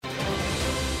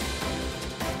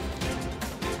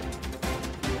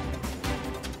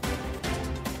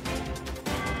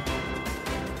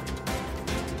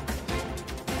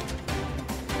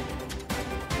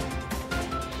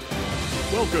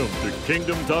Welcome to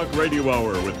Kingdom Talk Radio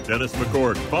Hour with Dennis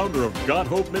McCourt, founder of God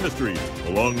Hope Ministries,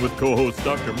 along with co-host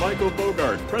Dr. Michael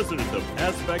Bogart, president of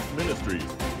Aspect Ministries.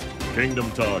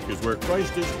 Kingdom Talk is where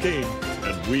Christ is King,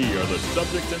 and we are the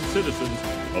subjects and citizens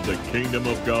of the Kingdom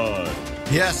of God.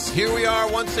 Yes, here we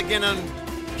are once again on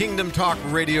Kingdom Talk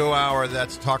Radio Hour.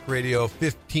 That's Talk Radio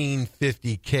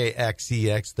 1550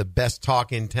 KXEX, the best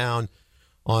talk in town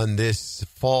on this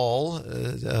fall,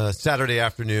 Saturday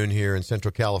afternoon here in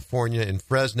Central California in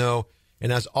Fresno.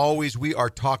 And as always, we are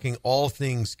talking all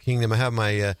things Kingdom. I have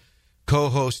my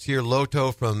co-host here,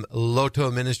 Loto from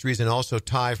Loto Ministries, and also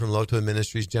Ty from Loto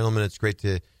Ministries. Gentlemen, it's great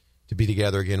to be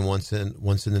together again once in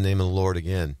the name of the Lord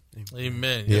again.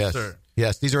 Amen. Yes, sir.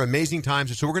 Yes, these are amazing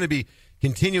times. So we're going to be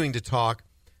continuing to talk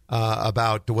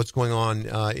about what's going on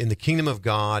in the kingdom of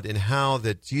God and how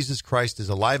that Jesus Christ is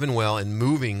alive and well and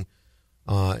moving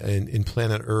in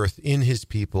planet Earth, in his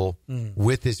people,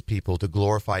 with his people, to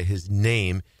glorify his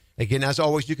name. Again, as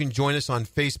always, you can join us on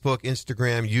Facebook,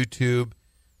 Instagram, YouTube,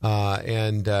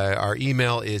 and our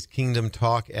email is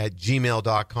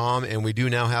kingdomtalk@gmail.com, and we do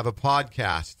now have a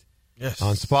podcast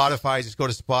on Spotify. Just go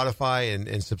to Spotify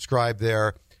and subscribe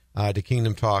there to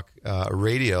Kingdom Talk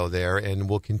Radio there, and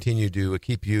we'll continue to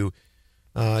keep you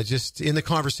just in the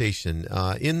conversation,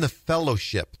 in the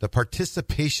fellowship, the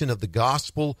participation of the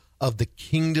gospel of the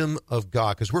kingdom of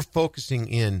God, because we're focusing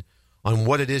in on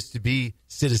what it is to be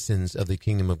citizens of the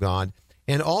kingdom of God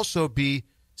and also be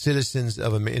citizens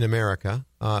in America,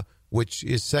 which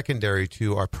is secondary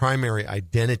to our primary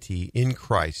identity in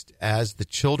Christ as the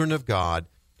children of God,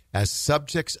 as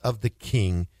subjects of the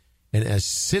king, and as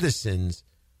citizens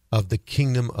of the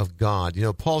kingdom of God. You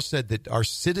know, Paul said that our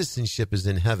citizenship is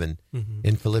in heaven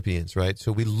in Philippians, right?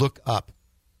 So we look up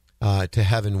to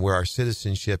heaven where our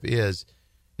citizenship is.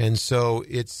 And so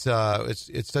it's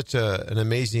such an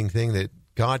amazing thing that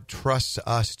God trusts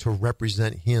us to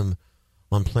represent him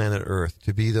on planet Earth,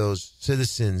 to be those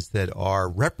citizens that are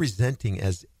representing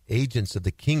as agents of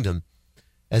the kingdom,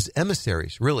 as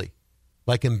emissaries, really,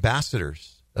 like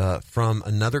ambassadors from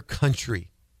another country,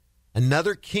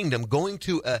 another kingdom, going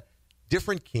to a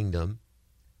different kingdom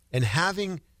and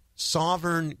having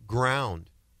sovereign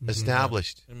ground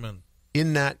established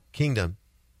in that kingdom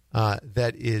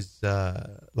that is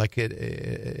like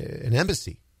an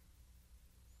embassy,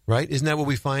 right? Isn't that what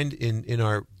we find in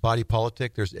our body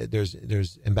politic?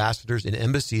 There's ambassadors in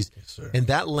embassies, and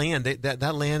that land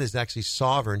that land is actually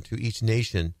sovereign to each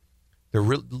nation. They're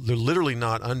literally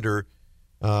not under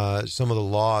some of the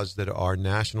laws that are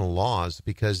national laws,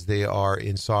 because they are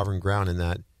in sovereign ground in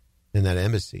that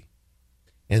embassy.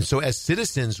 And so as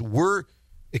citizens, we're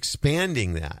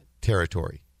expanding that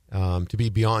territory to be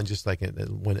beyond just like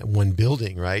one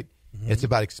building, right? It's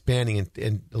about expanding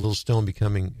and a little stone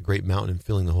becoming a great mountain and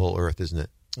filling the whole earth, isn't it?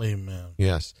 Amen.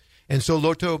 Yes. And so,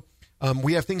 Loto,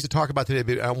 we have things to talk about today,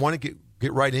 but I want to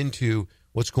get right into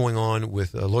what's going on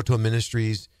with Loto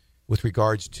Ministries with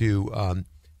regards to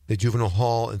the juvenile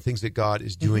hall and things that God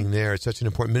is doing there. It's such an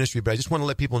important ministry, but I just want to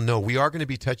let people know we are going to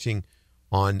be touching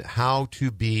on how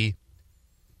to be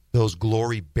those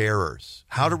glory bearers,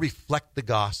 how to reflect the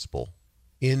gospel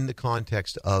in the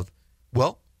context of,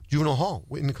 juvenile hall,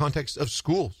 in the context of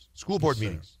school board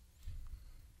meetings.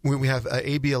 We have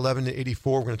AB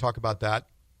 1184. We're going to talk about that.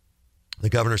 The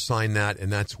governor signed that, and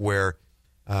that's where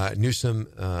Newsom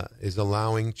is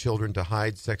allowing children to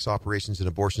hide sex operations and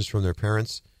abortions from their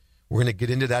parents. We're going to get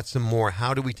into that some more.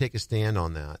 How do we take a stand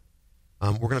on that?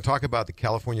 We're going to talk about the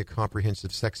California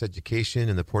Comprehensive Sex Education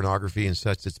and the pornography and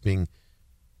such that's being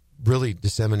really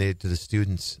disseminated to the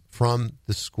students from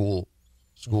the schools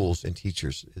and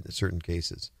teachers in certain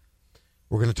cases.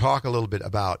 We're going to talk a little bit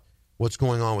about what's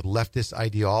going on with leftist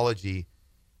ideology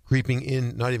creeping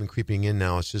in, not even creeping in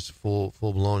now, it's just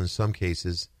full-blown in some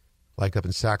cases, like up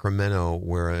in Sacramento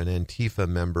where an Antifa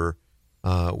member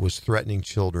was threatening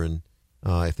children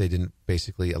if they didn't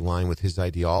basically align with his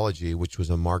ideology, which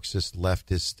was a Marxist,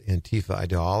 leftist, Antifa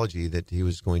ideology that he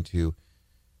was going to,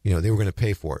 they were going to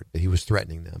pay for it, that he was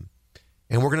threatening them.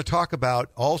 And we're going to talk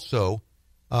about also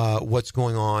what's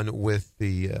going on with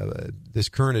this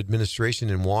current administration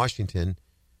in Washington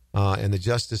and the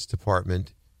Justice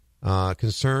Department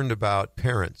concerned about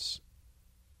parents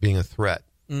being a threat.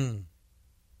 And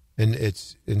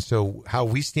so how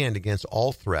we stand against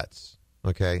all threats,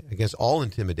 against all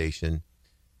intimidation,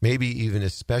 maybe even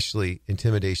especially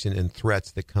intimidation and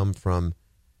threats that come from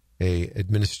a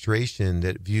administration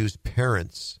that views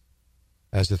parents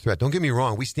as a threat. Don't get me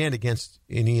wrong. We stand against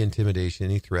any intimidation,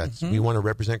 any threats. We want to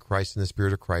represent Christ in the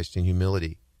spirit of Christ in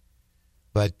humility.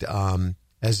 But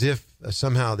as if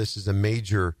somehow this is a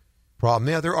major problem.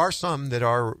 Yeah, there are some that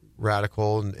are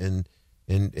radical and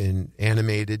and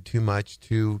animated too much,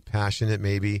 too passionate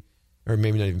maybe, or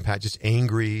maybe not even passionate, just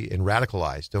angry and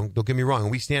radicalized. Don't get me wrong.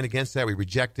 And we stand against that. We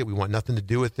reject it. We want nothing to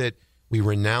do with it. We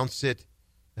renounce it,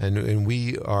 and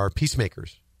we are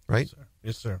peacemakers, right?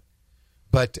 Yes, sir.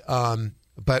 But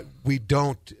we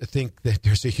don't think that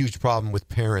there's a huge problem with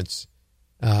parents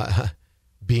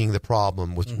being the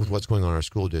problem with what's going on in our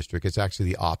school district. It's actually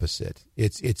the opposite.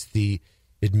 It's the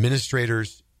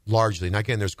administrators largely. And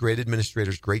again, there's great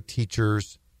administrators, great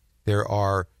teachers. There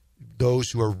are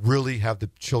those who are really have the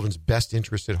children's best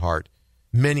interest at heart.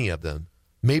 Many of them,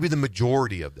 maybe the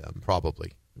majority of them,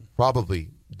 probably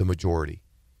the majority.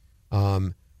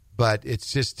 But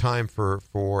it's just time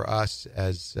for us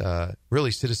as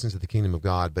really citizens of the kingdom of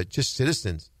God, but just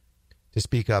citizens, to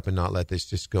speak up and not let this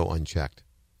just go unchecked.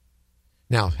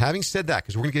 Now, having said that,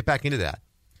 because we're going to get back into that,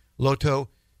 Loto,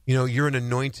 you're an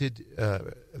anointed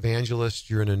evangelist,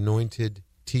 you're an anointed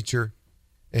teacher,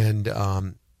 and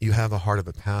you have a heart of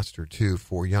a pastor, too,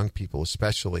 for young people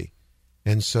especially.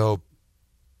 And so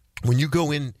when you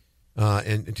go in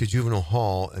into juvenile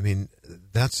hall, I mean,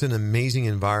 that's an amazing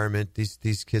environment.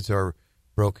 These kids are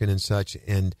broken and such,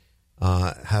 and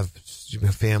have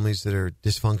families that are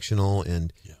dysfunctional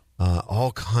and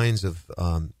all kinds of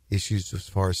issues as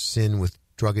far as sin with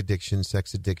drug addiction,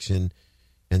 sex addiction,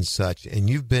 and such. And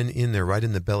you've been in there, right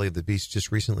in the belly of the beast,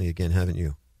 just recently again, haven't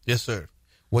you? Yes, sir.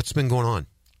 What's been going on?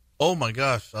 Oh my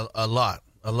gosh, a lot.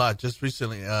 Just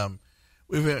recently,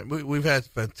 we've had a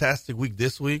fantastic week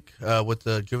this week with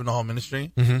the juvenile hall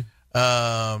ministry. Mm-hmm.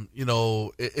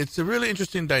 It's a really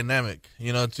interesting dynamic.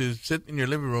 To sit in your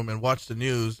living room and watch the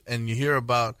news, and you hear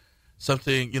about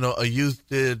something. A youth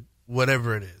did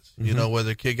whatever it is. Mm-hmm.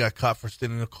 Whether a kid got caught for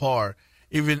stealing a car,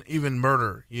 even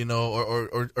murder.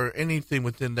 Or anything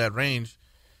within that range,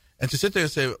 and to sit there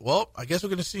and say, well, I guess we're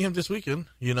going to see him this weekend.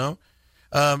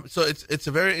 So it's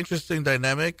a very interesting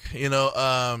dynamic.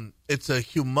 It's a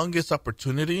humongous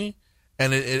opportunity,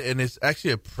 and it's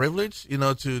actually a privilege.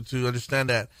 To understand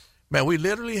that, man, we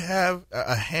literally have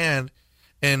a hand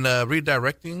in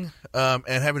redirecting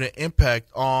and having an impact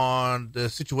on the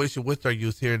situation with our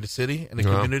youth here in the city and the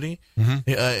community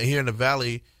here in the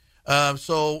valley.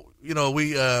 So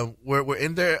we're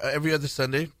in there every other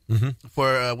Sunday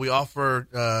for we offer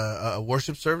a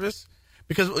worship service.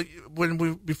 Because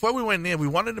before we went in, we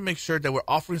wanted to make sure that we're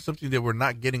offering something that we're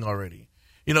not getting already.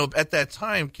 At that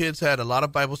time, kids had a lot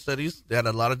of Bible studies. They had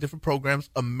a lot of different programs,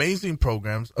 amazing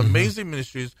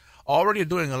ministries, already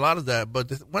doing a lot of that. But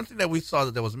the one thing that we saw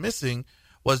that was missing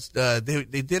was they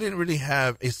didn't really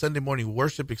have a Sunday morning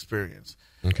worship experience.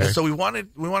 Okay. And so we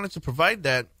wanted to provide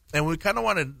that, and we kind of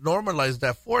want to normalize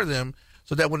that for them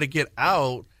so that when they get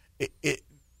out,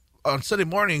 on Sunday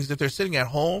mornings, if they're sitting at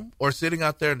home or sitting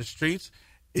out there in the streets,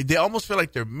 they almost feel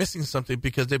like they're missing something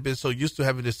because they've been so used to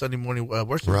having this Sunday morning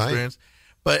worship experience.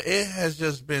 But it has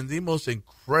just been the most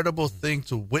incredible thing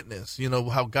to witness,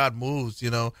 how God moves.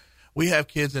 We have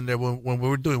kids in there when we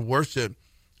were doing worship.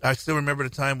 I still remember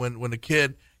the time when the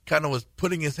kid kind of was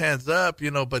putting his hands up,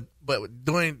 but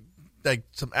doing like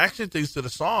some action things to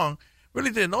the song.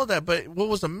 Really didn't know that, but what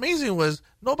was amazing was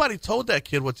nobody told that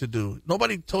kid what to do.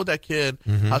 Nobody told that kid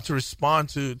how to respond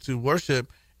to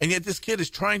worship, and yet this kid is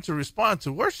trying to respond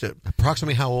to worship.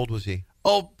 Approximately how old was he?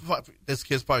 Oh, this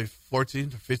kid's probably 14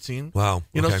 to 15. Wow.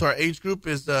 So our age group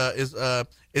is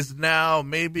now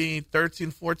maybe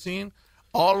 13, 14,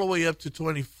 all the way up to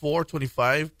 24,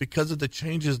 25 because of the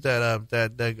changes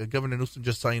that Governor Newsom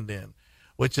just signed in,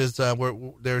 which is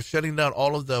they're shutting down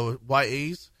all of the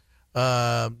YAs.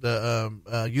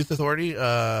 The youth authority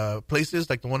places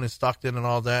like the one in Stockton and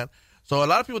all that. So a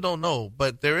lot of people don't know,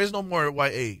 but there is no more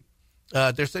YA.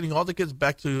 They're sending all the kids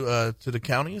back to the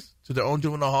counties, to their own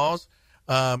juvenile halls.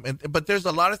 But there's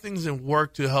a lot of things in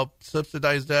work to help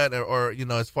subsidize that, or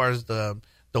as far as the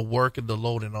work and the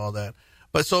load and all that.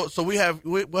 But so we'll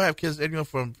have kids anywhere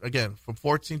from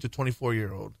 14 to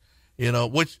 24-year-old.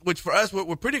 Which for us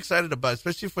we're pretty excited about,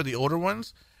 especially for the older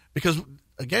ones. Because,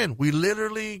 again, we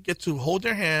literally get to hold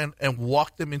their hand and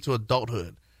walk them into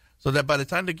adulthood so that by the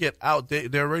time they get out, they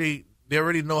already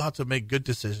know how to make good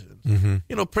decisions.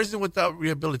 Mm-hmm. Prison without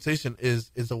rehabilitation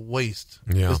is a waste.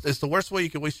 Yeah. It's the worst way you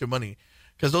can waste your money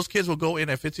because those kids will go in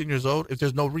at 15 years old. If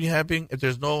there's no rehabbing, if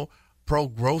there's no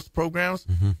pro-growth programs,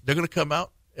 they're going to come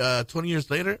out 20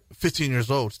 years later, 15 years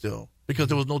old still because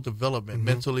there was no development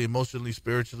mentally, emotionally,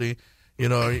 spiritually.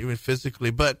 Or even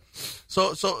physically. But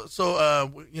so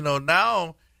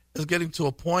now it's getting to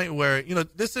a point where,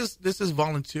 this is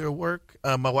volunteer work.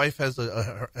 My wife has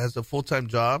a full-time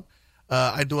job.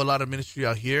 I do a lot of ministry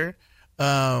out here.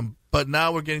 But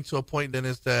now we're getting to a point then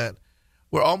is that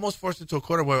we're almost forced into a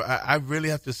corner where I really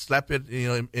have to slap it,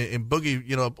 in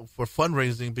boogie, for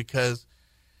fundraising, because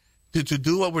to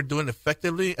do what we're doing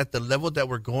effectively at the level that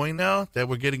we're going now, that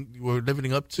we're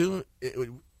living up to,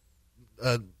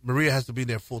 Maria has to be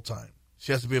there full time.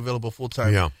 She has to be available full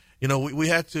time. Yeah. We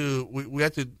had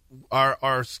to.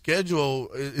 Our schedule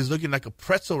is looking like a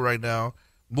pretzel right now,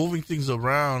 moving things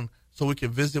around so we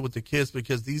can visit with the kids,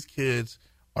 because these kids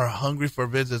are hungry for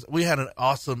visits. We had an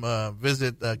awesome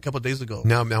visit a couple of days ago.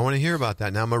 Now, I want to hear about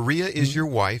that. Now, Maria is your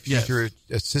wife. She's your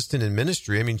assistant in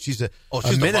ministry. I mean, she's a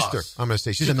minister. I'm going to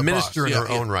say she's a minister in her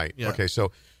own right. Yeah. Okay,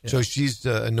 so she's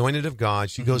anointed of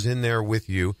God. She goes in there with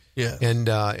you. Yeah.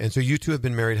 And so you two have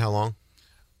been married how long?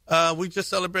 We just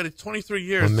celebrated 23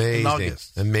 years in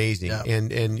August. Amazing. Yeah.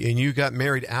 And you got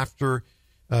married after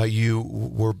you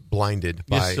were blinded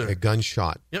by a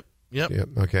gunshot. Yep.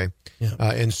 Okay. Yeah.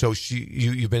 And so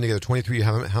you've been together 23.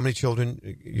 How many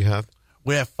children you have?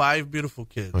 We have 5 beautiful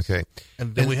kids. Okay.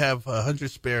 And then we have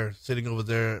 100 spare sitting over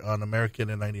there on American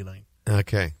and 99.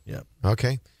 Okay. Yeah.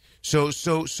 Okay. So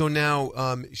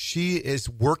now she is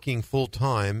working full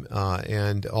time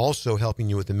and also helping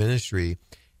you with the ministry.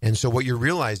 And so what you're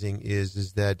realizing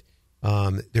is that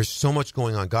there's so much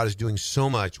going on. God is doing so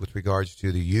much with regards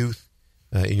to the youth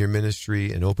in your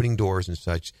ministry and opening doors and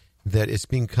such, that it's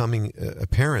becoming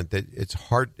apparent that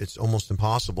it's almost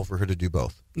impossible for her to do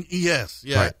both. Yes,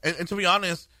 yeah. Right. And to be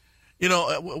honest,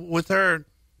 with her,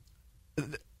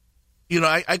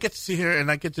 I get to see her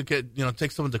and I get to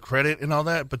take some of the credit and all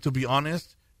that. But to be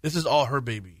honest, this is all her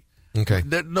baby. Okay.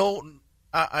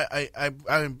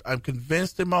 I'm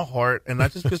convinced in my heart, and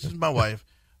not just because she's my wife,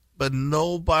 but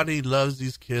nobody loves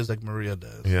these kids like Maria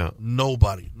does. Yeah.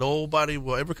 Nobody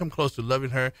will ever come close to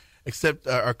loving her, except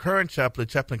our current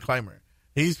Chaplain Clymer.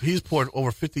 He's poured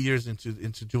over 50 years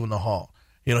into Juvenile Hall.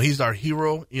 He's our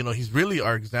hero. He's really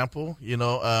our example.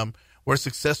 We're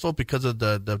successful because of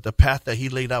the path that he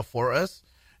laid out for us,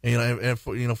 and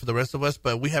for the rest of us.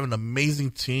 But we have an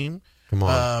amazing team. Come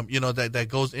on. That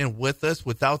goes in with us.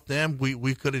 Without them,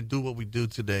 we couldn't do what we do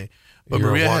today. But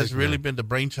You're Maria has really been the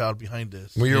brainchild behind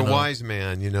this. Well, you're a wise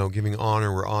man, giving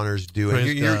honor where honor's due. And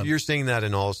you're saying that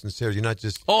in all sincerity. You're not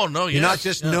just you're not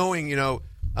just knowing,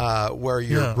 where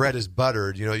your bread is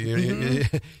buttered. You're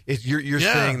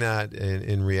saying that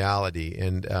in reality.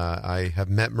 And I have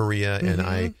met Maria, and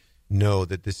I know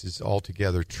that this is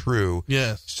altogether true.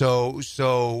 Yes.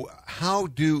 So how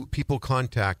do people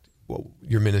contact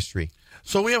your ministry?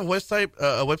 So we have a website,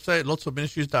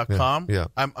 lotoministries.com. Yeah.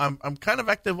 I'm kind of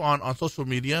active on social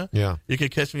media. Yeah. You can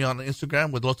catch me on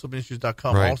Instagram with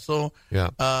lotoministries.com also.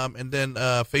 Yeah. And then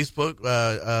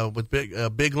Facebook with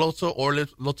Big Loto or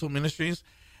Loto Ministries.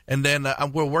 And then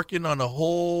we're working on a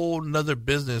whole nother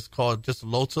business called just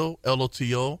Loto,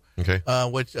 L-O-T-O. Okay.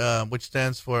 Which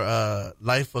stands for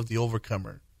Life of the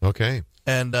Overcomer. Okay.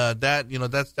 And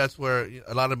that's where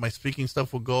a lot of my speaking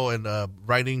stuff will go, and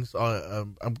writings.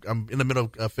 I'm in the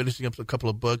middle of finishing up a couple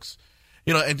of books,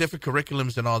 and different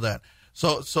curriculums and all that.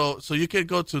 So you can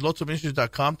go to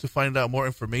lotoministries.com to find out more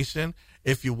information.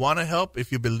 If you want to help,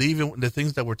 if you believe in the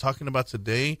things that we're talking about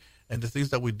today and the things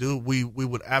that we do, we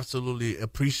would absolutely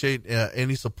appreciate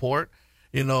any support.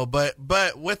 But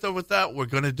with or without, we're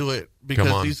going to do it,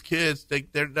 because these kids,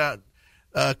 they're not.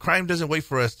 Crime doesn't wait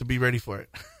for us to be ready for it.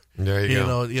 There you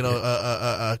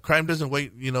go. Crime doesn't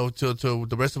wait, till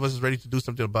the rest of us is ready to do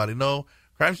something about it. No,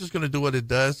 crime's just going to do what it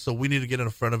does, so we need to get in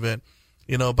front of it.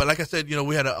 But like I said,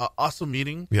 we had an awesome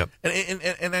meeting. Yep.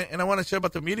 And I want to share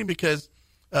about the meeting because,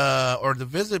 or the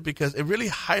visit, because it really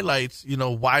highlights,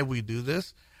 why we do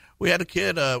this. We had a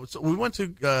kid, so we went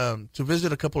to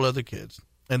visit a couple other kids,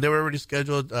 and they were already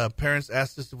scheduled. Parents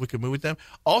asked us if we could move with them.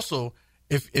 Also,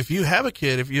 if you have a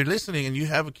kid, if you're listening and you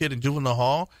have a kid in Juvenile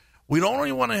Hall, we don't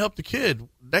only want to help the kid.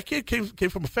 That kid came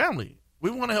from a family. We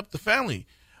want to help the family.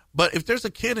 But if there's a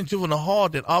kid in Juvenile Hall,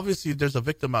 then obviously there's a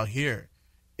victim out here.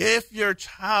 If your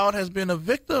child has been a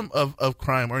victim of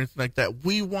crime or anything like that,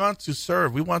 we want to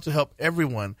serve. We want to help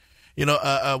everyone.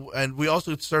 And we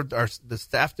also served the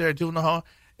staff there at Juvenile Hall.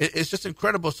 It's just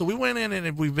incredible. So we went in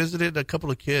and we visited a couple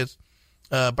of kids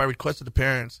by request of the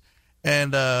parents.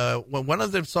 And when one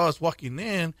of them saw us walking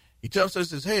in, he jumps up and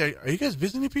says, "Hey, are you guys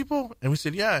visiting people?" And we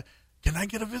said, "Yeah. Can I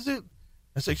get a visit?"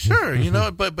 I said, "Sure."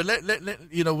 But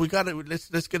we got to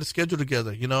let's get a schedule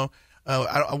together.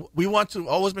 We want to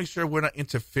always make sure we're not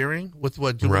interfering with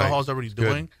what Juvenile Hall is already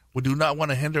doing. Good. We do not want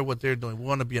to hinder what they're doing. We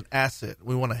want to be an asset.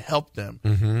 We want to help them.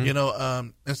 Mm-hmm.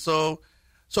 And so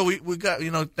we got,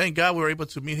 thank God we were able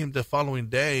to meet him the following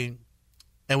day,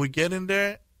 and we get in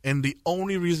there, and the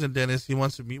only reason, Dennis, he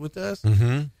wants to meet with us,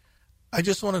 I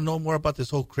just want to know more about this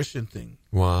whole Christian thing.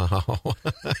 Wow.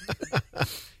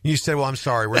 You said, well, I'm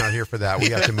sorry, we're not here for that. We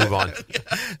have to move on.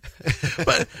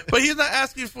 But he's not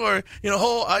asking for,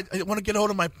 I want to get a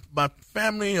hold of my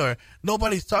family, or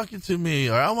nobody's talking to me,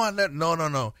 or I want that.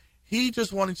 No. He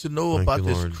just wanted to know about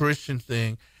this Christian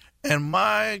thing. And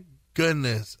my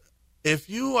goodness, if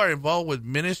you are involved with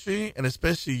ministry, and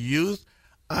especially youth,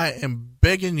 I am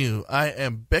begging you, I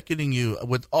am beckoning you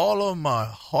with all of my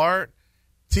heart,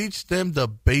 teach them the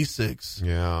basics.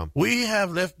 Yeah. We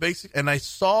have left basics, and I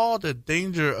saw the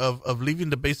danger of leaving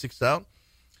the basics out.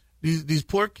 These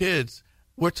poor kids,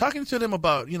 we're talking to them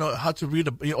about, how to read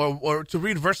or to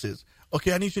read verses.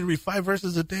 Okay, I need you to read 5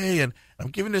 verses a day, and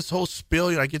I'm giving this whole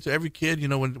spiel. I get to every kid,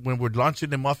 when we're launching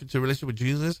them off into a relationship with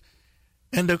Jesus.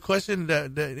 And the question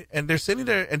and they're sitting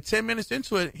there, and 10 minutes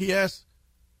into it, he asks,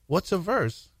 "What's a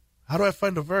verse? How do I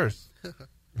find a verse?"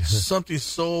 Something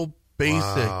so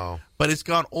basic, but it's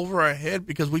gone over our head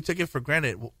because we take it for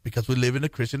granted because we live in a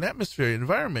Christian atmosphere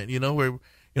environment, where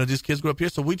these kids grew up here,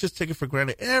 so we just take it for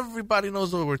granted. Everybody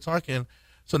knows what we're talking,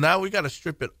 so now we got to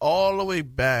strip it all the way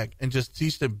back and just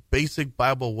teach them basic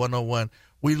Bible 101.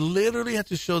 We literally have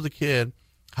to show the kid,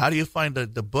 how do you find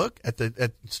the book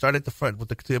start at the front with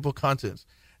the table of contents,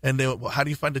 and then how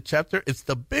do you find the chapter? It's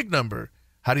the big number.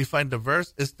 How do you find the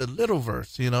verse? It's the little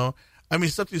verse. I mean,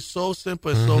 something so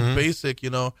simple and so basic,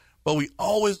 but we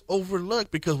always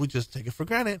overlook because we just take it for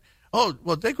granted. Oh,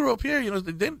 well, they grew up here,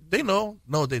 they know.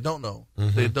 No, they don't know.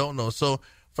 They don't know. So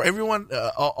for everyone,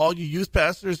 all you youth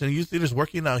pastors and youth leaders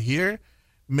working out here,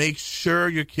 make sure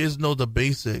your kids know the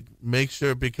basic. Make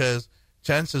sure, because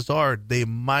chances are they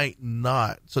might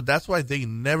not. So that's why they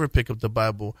never pick up the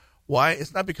Bible. Why?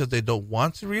 It's not because they don't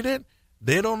want to read it.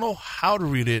 They don't know how to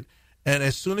read it. And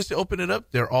as soon as they open it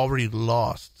up, they're already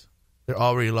lost. I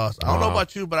don't know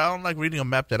about you, but I don't like reading a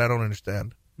map that I don't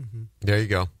understand. There you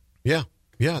go. Yeah.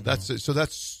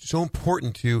 That's so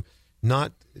important to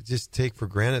not just take for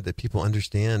granted that people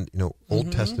understand,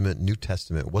 Old Testament, New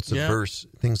Testament, what's a verse,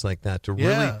 things like that, to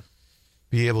really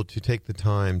be able to take the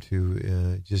time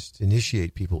to just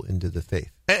initiate people into the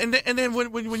faith. And then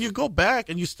when you go back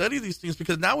and you study these things,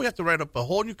 because now we have to write up a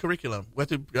whole new curriculum. We have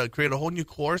to create a whole new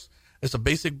course. It's a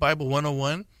basic Bible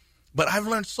 101. But I've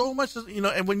learned so much,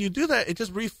 and when you do that, it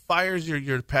just refires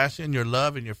your passion, your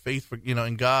love, and your faith for,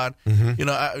 in God.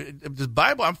 The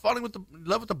Bible, I'm falling in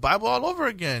love with the Bible all over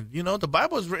again. The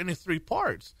Bible is written in 3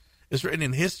 parts. It's written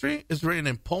in history, it's written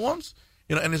in poems,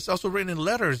 and it's also written in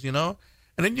letters, And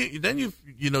then you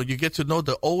get to know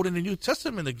the Old and the New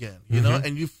Testament again,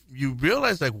 and you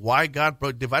realize why God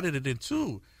divided it in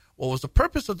 2. What was the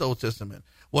purpose of the Old Testament?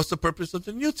 What's the purpose of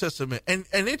the New Testament? And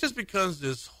it just becomes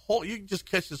this whole, you just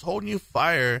catch this whole new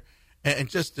fire and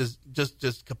just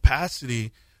this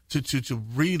capacity to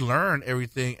relearn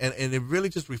everything. And it really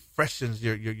just refreshes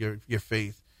your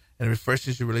faith and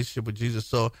refreshes your relationship with Jesus.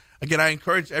 So again, I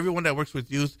encourage everyone that works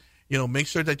with youth, make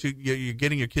sure that you're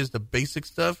getting your kids the basic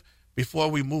stuff before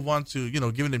we move on to,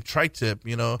 giving them tri-tip,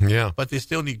 but they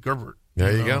still need Gerbert.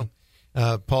 There you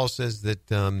go. Paul says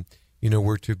that,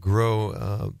 we're to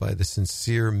grow by the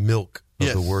sincere milk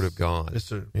of the Word of God. Yes,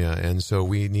 sir. Yeah, and so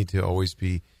we need to always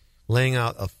be laying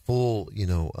out a full,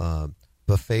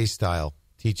 buffet-style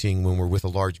teaching when we're with a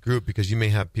large group, because you may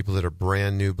have people that are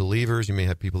brand new believers. You may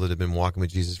have people that have been walking with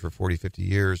Jesus for 40, 50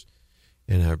 years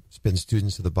and have been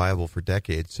students of the Bible for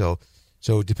decades. So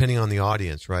depending on the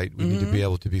audience, right, we need to be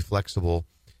able to be flexible.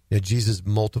 Jesus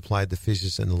multiplied the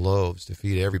fishes and the loaves to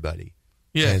feed everybody.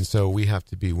 Yes. And so we have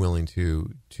to be willing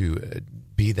to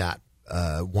be that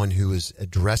one who is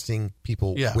addressing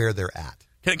people where they're at.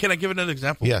 Can I give another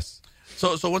example? Yes.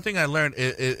 So one thing I learned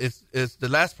is the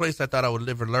last place I thought I would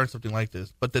ever learn something like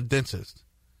this, but the dentist.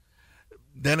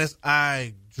 Dennis,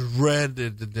 I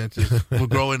dreaded the dentist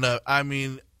growing up. I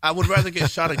mean, I would rather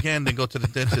get shot again than go to the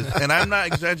dentist. And I'm not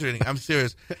exaggerating. I'm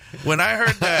serious. When I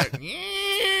heard that,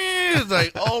 it's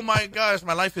like, oh my gosh,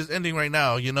 my life is ending right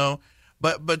now,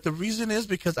 But the reason is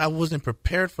because I wasn't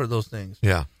prepared for those things.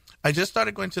 Yeah. I just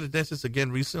started going to the dentist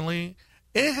again recently.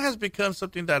 It has become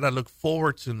something that I look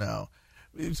forward to now.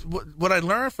 What I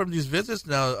learned from these visits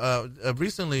now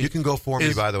recently. You can go for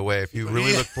me, by the way, if you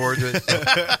really look forward to it.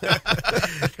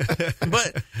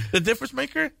 But the difference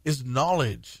maker is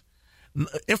knowledge.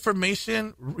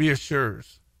 Information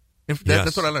reassures.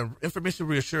 That's what I learned. Information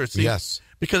reassures. See, yes.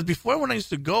 Because before, when I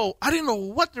used to go, I didn't know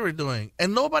what they were doing,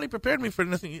 and nobody prepared me for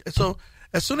nothing. So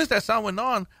as soon as that sound went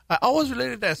on, I always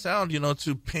related that sound,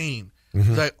 to pain.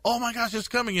 It's like, oh my gosh, it's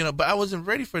coming, but I wasn't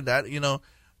ready for that,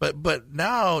 But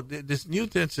now this new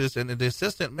dentist and the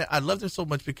assistant, man, I love them so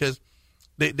much because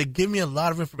they give me a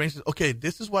lot of information. Okay,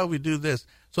 this is why we do this.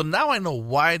 So now I know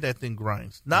why that thing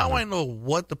grinds. Now I know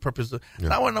what the purpose is. Yeah.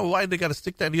 Now I know why they got to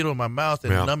stick that needle in my mouth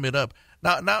and numb it up.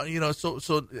 Now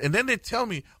so and then they tell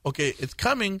me, okay, it's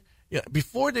coming. Yeah,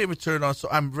 before they even turn it on, so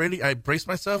I'm ready. I brace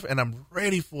myself and I'm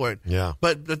ready for it. Yeah.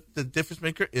 But the difference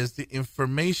maker is the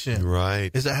information. Right.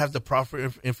 Is I have the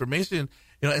proper information.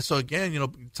 And so again,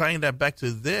 tying that back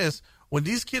to this, when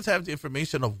these kids have the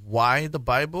information of why the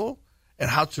Bible and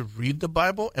how to read the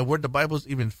Bible and where the Bible is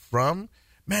even from,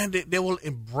 man, they will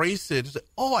embrace it. It's like,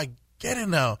 oh, I get it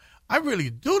now. I really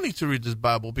do need to read this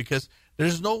Bible because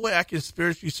there's no way I can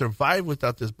spiritually survive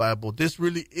without this Bible. This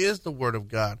really is the Word of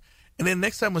God. And then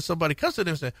next time when somebody comes to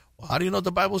them and says, well, how do you know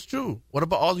the Bible's true? What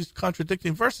about all these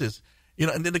contradicting verses?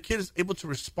 And then the kid is able to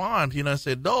respond, and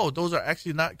say, no, those are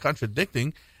actually not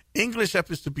contradicting. English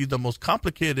happens to be the most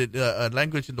complicated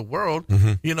language in the world,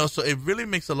 so it really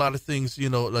makes a lot of things,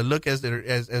 look as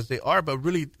they are, but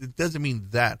really it doesn't mean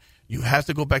that. You have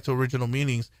to go back to original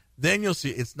meanings. Then you'll see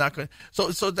it's not going.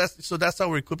 So that's how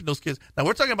we're equipping those kids. Now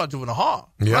we're talking about juvenile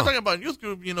hall. Yeah. We're not talking about youth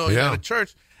group. At a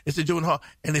church, it's a juvenile hall.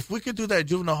 And if we could do that at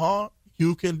juvenile hall,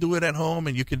 you can do it at home,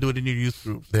 and you can do it in your youth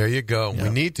groups. There you go. Yeah. We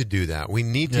need to do that. We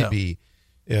need to be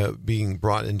being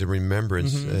brought into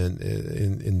remembrance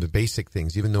in the basic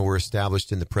things, even though we're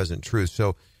established in the present truth.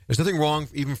 So there's nothing wrong,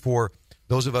 even for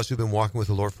those of us who've been walking with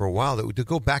the Lord for a while, to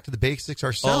go back to the basics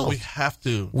ourselves. Oh, we have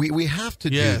to. We have to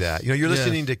do that. You're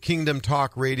listening to Kingdom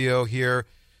Talk Radio here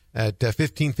at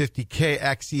 1550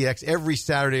 KXEX every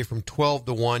Saturday from 12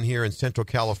 to 1 here in Central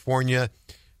California.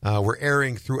 We're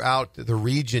airing throughout the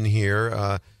region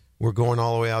here. We're going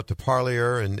all the way out to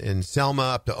Parlier and Selma,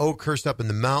 up to Oakhurst, up in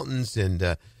the mountains, and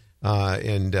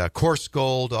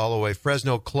Coarsegold, all the way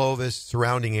Fresno, Clovis,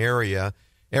 surrounding area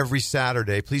every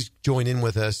Saturday. Please join in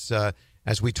with us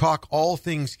as we talk all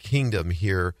things kingdom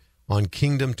here on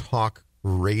Kingdom Talk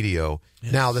Radio.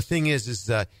 Yes. Now, the thing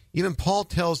is even Paul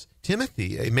tells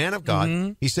Timothy, a man of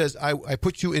God, he says, I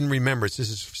put you in remembrance.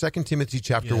 This is 2 Timothy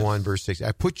chapter 1, verse 6.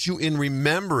 I put you in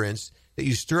remembrance that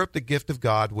you stir up the gift of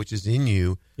God which is in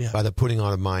you by the putting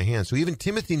on of my hand. So even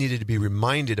Timothy needed to be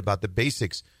reminded about the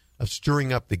basics of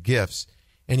stirring up the gifts.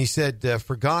 And he said,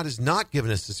 for God has not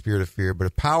given us the spirit of fear, but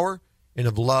of power and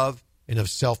of love and of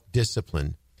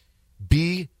self-discipline.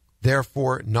 Be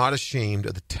therefore not ashamed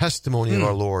of the testimony of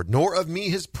our Lord, nor of me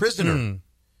his prisoner,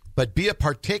 but be a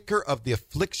partaker of the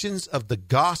afflictions of the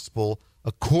gospel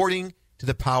according to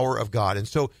the power of God. And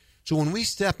so when we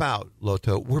step out,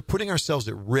 Loto, we're putting ourselves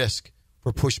at risk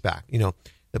for pushback.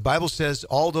 The Bible says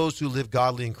all those who live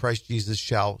godly in Christ Jesus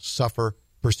shall suffer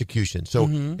persecution. So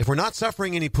if we're not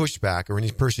suffering any pushback or any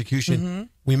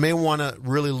persecution, we may want to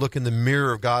really look in the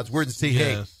mirror of God's word and say,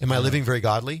 hey, am I living very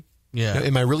godly? Yeah.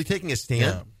 Am I really taking a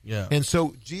stand? Yeah. And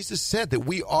so Jesus said that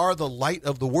we are the light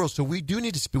of the world. So we do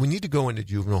need to we need to go into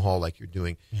juvenile hall like you're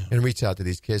doing and reach out to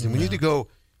these kids. And we need to go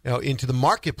into the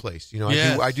marketplace.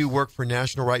 I do work for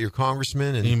National Write Your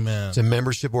Congressman, and it's a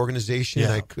membership organization.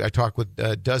 Yeah. I talk with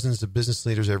dozens of business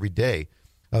leaders every day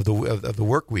of the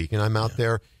work week, and I'm out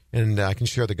there, and I can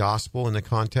share the gospel in the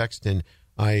context, and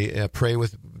I pray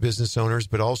with business owners,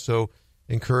 but also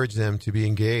encourage them to be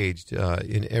engaged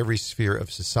in every sphere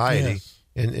of society,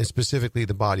 and specifically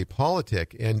the body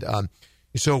politic. And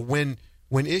so when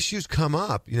issues come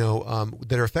up,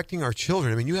 that are affecting our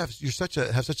children, I mean, you have such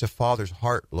a father's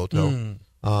heart, Loto.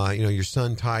 Your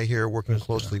son Ty here working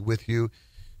closely with you.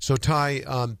 So Ty,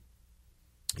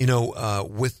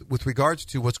 with regards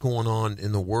to what's going on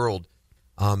in the world,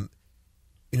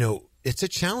 it's a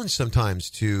challenge sometimes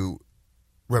to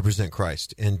represent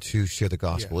Christ and to share the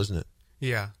gospel, isn't it?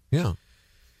 Yeah. Yeah.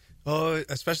 Oh,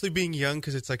 especially being young,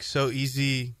 because it's like so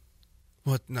easy.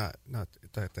 Well, not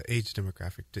that the age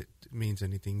demographic means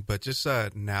anything, but just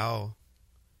now,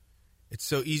 it's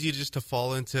so easy just to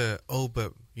fall into,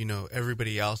 but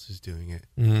everybody else is doing it.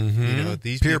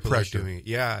 These peer people pressure are doing it.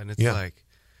 Yeah, and it's like,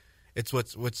 it's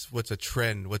what's a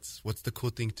trend. What's the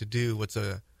cool thing to do? What's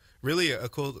a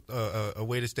cool a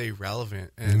way to stay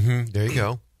relevant? And there you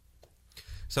go.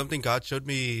 Something God showed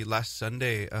me last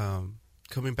Sunday,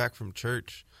 coming back from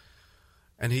church,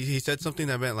 and he said something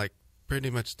that meant like pretty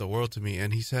much the world to me.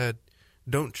 And he said,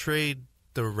 don't trade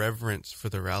the reverence for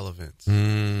the relevance.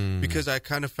 Because I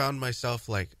kind of found myself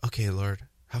like, okay, Lord,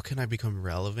 how can I become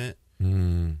relevant?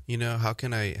 How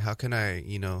can I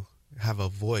have a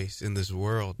voice in this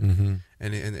world?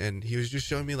 And he was just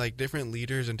showing me like different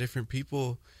leaders and different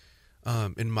people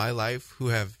in my life who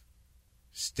have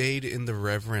stayed in the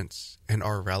reverence and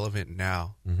are relevant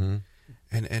now.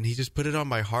 And he just put it on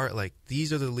my heart, like,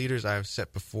 these are the leaders I have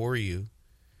set before you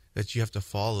that you have to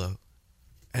follow.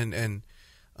 And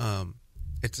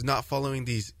it's not following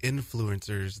these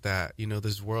influencers that,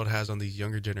 this world has on these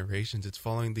younger generations. It's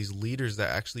following these leaders that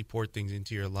actually pour things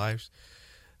into your lives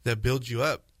that build you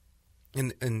up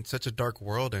in such a dark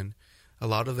world. And a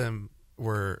lot of them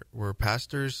were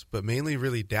pastors, but mainly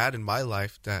really dad in my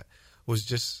life that was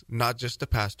just not just a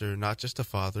pastor, not just a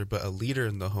father, but a leader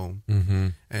in the home. Mm-hmm.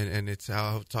 And it's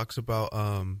how it talks about,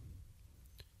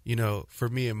 for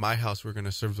me in my house, we're going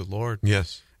to serve the Lord.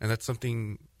 Yes. And that's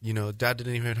something, dad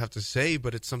didn't even have to say,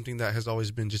 but it's something that has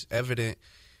always been just evident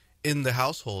in the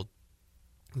household,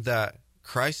 that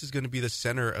Christ is going to be the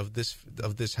center of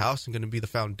this house and going to be the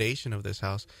foundation of this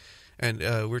house. And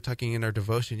we were talking in our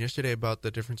devotion yesterday about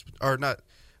the difference, or not.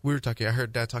 We were talking. I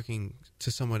heard Dad talking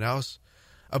to someone else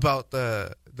about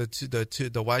the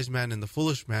wise man and the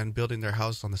foolish man building their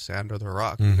house on the sand or the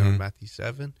rock. Mm-hmm. Matthew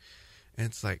 7, and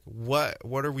it's like, what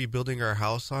are we building our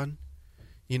house on?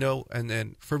 And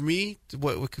then for me,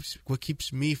 what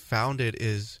keeps me founded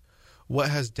is what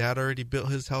has Dad already built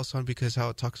his house on, because how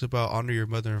it talks about honor your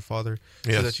mother and father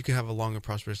so that you can have a long and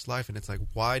prosperous life. And it's like,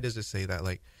 why does it say that?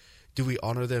 Like, do we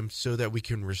honor them so that we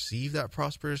can receive that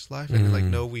prosperous life? And like,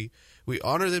 no, we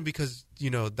honor them because,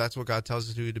 that's what God tells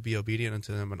us to be obedient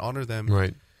unto them and honor them.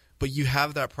 Right. But you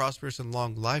have that prosperous and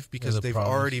long life because they've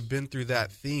already been through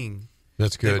that thing.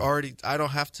 That's good. I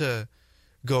don't have to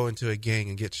go into a gang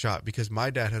and get shot because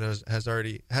my dad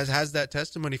has that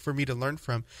testimony for me to learn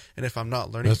from. And if I'm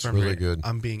not learning from really it, good.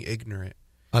 I'm being ignorant.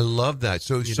 I love that.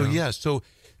 So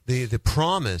the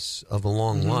promise of a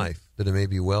long life, that it may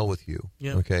be well with you,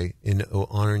 okay, in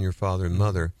honoring your father and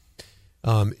mother,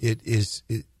 it is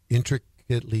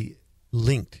intricately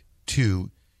linked to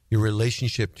your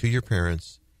relationship to your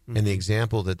parents and the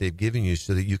example that they've given you,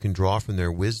 so that you can draw from their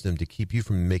wisdom to keep you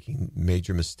from making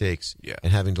major mistakes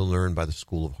and having to learn by the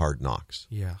school of hard knocks.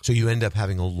 Yeah. So you end up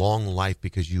having a long life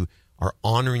because you are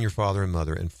honoring your father and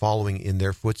mother and following in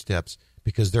their footsteps,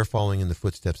 because they're following in the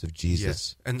footsteps of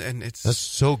Jesus. Yes. And that's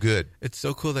so good. It's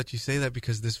so cool that you say that,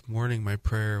 because this morning my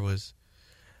prayer was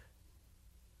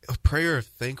a prayer of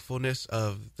thankfulness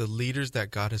of the leaders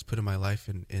that God has put in my life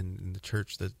in the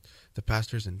church, the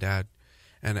pastors and Dad.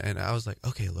 And I was like,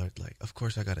 okay, Lord, like, of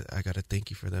course I gotta thank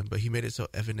you for them. But he made it so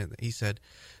evident that he said,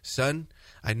 son,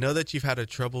 I know that you've had a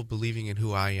trouble believing in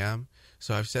who I am.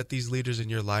 So I've set these leaders in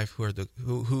your life who are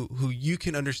who you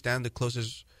can understand the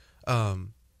closest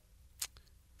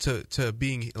to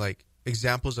being like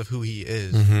examples of who he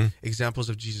is, examples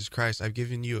of Jesus Christ. I've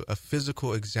given you a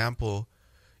physical example,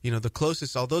 the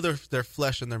closest, although they're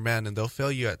flesh and they're man and they'll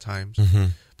fail you at times,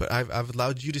 but I've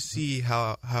allowed you to see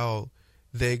how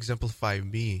they exemplify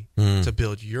me to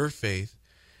build your faith.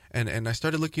 And I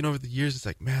started looking over the years. It's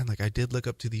like, man, like I did look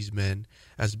up to these men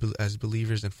as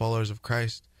believers and followers of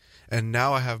Christ. And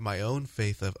now I have my own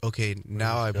faith of, okay,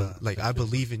 now I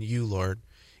believe in you, Lord,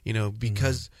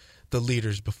 because the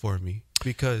leaders before me,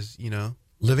 because,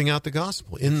 living out the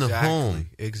gospel in the home.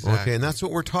 Exactly. Okay, and that's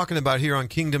what we're talking about here on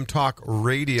Kingdom Talk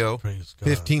Radio,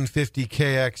 1550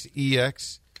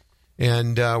 KXEX.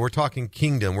 And we're talking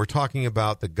kingdom. We're talking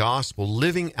about the gospel,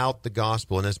 living out the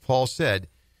gospel. And as Paul said,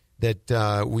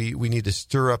 that we need to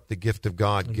stir up the gift of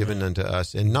God given unto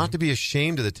us, and not to be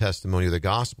ashamed of the testimony of the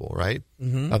gospel, right,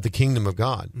 of the kingdom of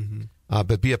God,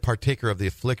 but be a partaker of the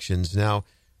afflictions. Now,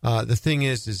 the thing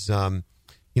is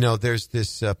there's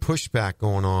this pushback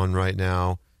going on right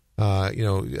now,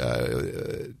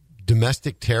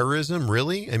 domestic terrorism,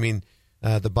 really? I mean,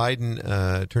 the Biden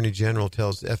Attorney General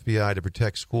tells the FBI to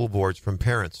protect school boards from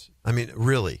parents. I mean,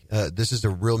 really, this is a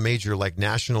real major,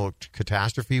 national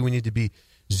catastrophe we need to be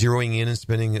zeroing in and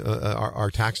spending our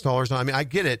tax dollars on. I mean, I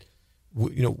get it.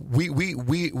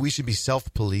 We should be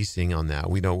self-policing on that.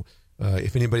 We know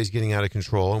if anybody's getting out of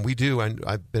control, and we do. And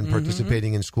I've been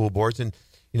participating in school boards, and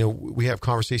we have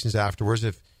conversations afterwards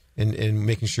and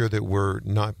making sure that we're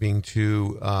not being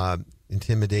too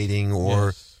intimidating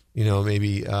or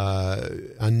maybe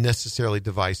unnecessarily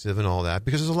divisive and all that,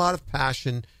 because there's a lot of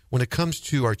passion when it comes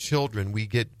to our children. We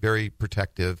get very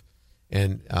protective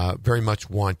and very much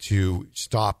want to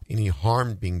stop any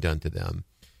harm being done to them.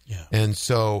 Yeah. And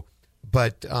so,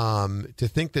 but to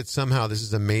think that somehow this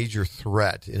is a major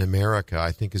threat in America,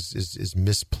 I think is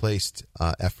misplaced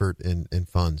effort and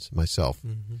funds myself.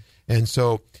 And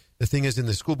so the thing is, in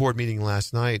the school board meeting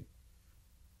last night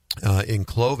in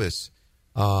Clovis,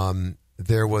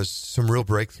 there was some real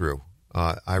breakthrough.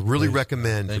 I really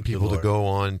recommend for people to go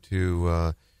on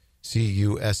to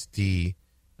CUSD,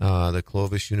 the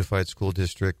Clovis Unified School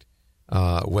District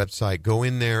website. Go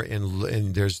in there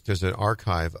and there's an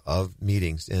archive of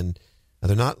meetings, and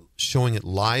they're not showing it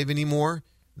live anymore,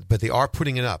 but they are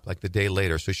putting it up like the day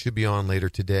later. So it should be on later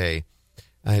today,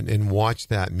 and watch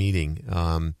that meeting.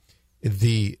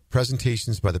 The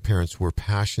presentations by the parents were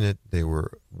passionate. They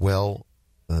were well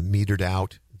metered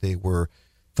out. They were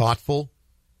thoughtful,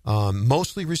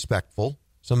 mostly respectful.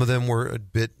 Some of them were a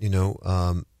bit,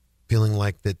 feeling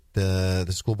like that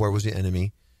the school board was the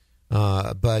enemy.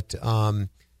 But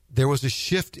there was a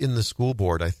shift in the school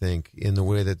board, I think, in the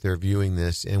way that they're viewing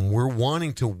this. And we're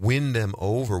wanting to win them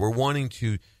over. We're wanting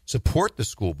to support the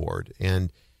school board.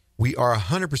 And we are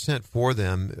 100% for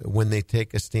them when they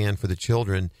take a stand for the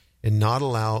children and not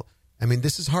allow. I mean,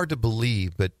 this is hard to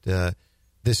believe, but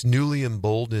this newly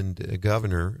emboldened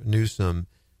governor, Newsom,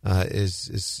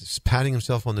 is patting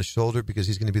himself on the shoulder because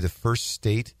he's going to be the first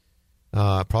state,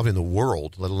 probably in the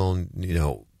world, let alone,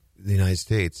 the United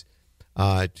States,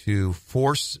 to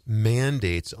force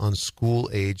mandates on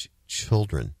school-age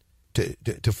children,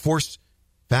 to force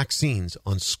vaccines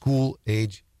on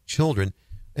school-age children.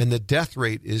 And the death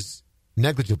rate is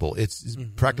negligible. It's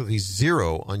practically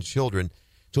zero on children.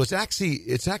 So it's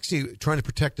actually trying to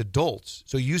protect adults.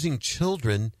 So using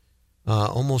children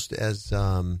almost as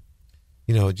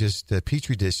just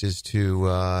petri dishes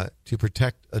to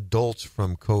protect adults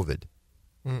from COVID.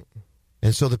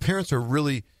 And so the parents are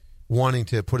really wanting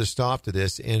to put a stop to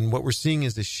this. And what we're seeing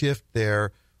is the shift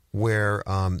there, where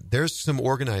there's some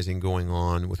organizing going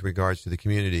on with regards to the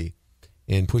community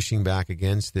and pushing back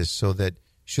against this, so that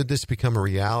should this become a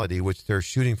reality, which they're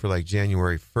shooting for like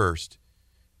January 1st.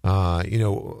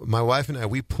 My wife and I,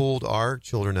 we pulled our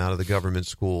children out of the government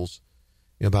schools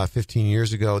about 15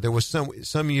 years ago. There was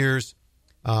some years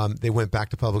they went back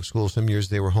to public school. Some years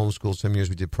they were homeschooled. Some years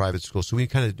we did private school. So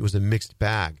it was a mixed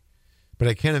bag. But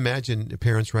I can't imagine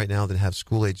parents right now that have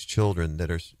school-age children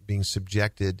that are being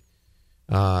subjected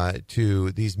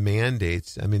to these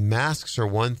mandates. I mean, masks are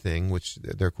one thing, which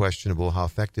they're questionable how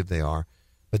effective they are.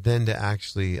 But then to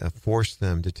actually force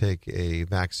them to take a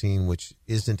vaccine which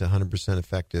isn't 100%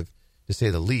 effective, to say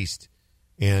the least,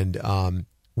 and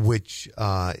which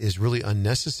is really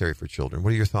unnecessary for children.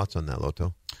 What are your thoughts on that,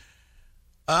 Loto?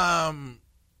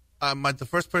 The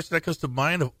first person that comes to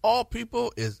mind of all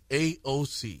people is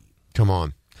AOC. Come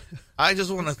on. I just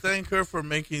want to thank her for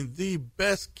making the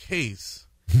best case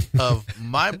of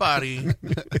my body,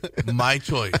 my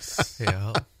choice.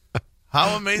 Yeah.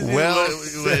 How amazing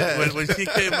when she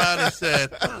came out and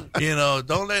said,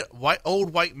 don't let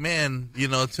old white men,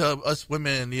 tell us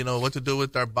women, what to do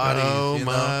with our bodies. Oh,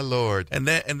 my Lord. And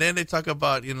then they talk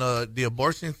about, the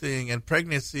abortion thing and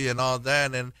pregnancy and all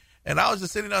that. And I was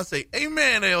just sitting there and saying,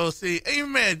 amen, AOC,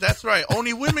 amen. That's right.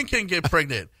 Only women can get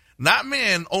pregnant. Not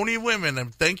men, only women.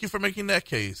 And thank you for making that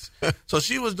case. So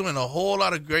she was doing a whole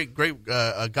lot of great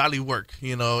godly work,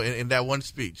 in that one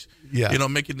speech. Yeah.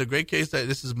 Making the great case that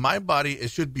this is my body. It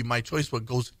should be my choice what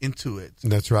goes into it.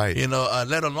 That's right.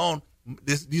 Let alone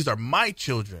these are my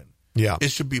children. Yeah. It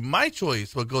should be my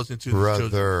choice what goes into the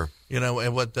children.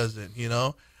 And what doesn't,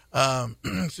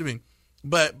 excuse me.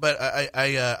 But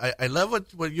I love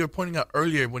what you were pointing out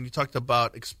earlier when you talked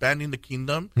about expanding the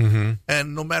kingdom,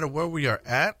 and no matter where we are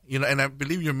at, and I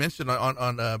believe you mentioned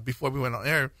on before we went on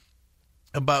air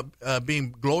about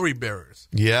being glory bearers.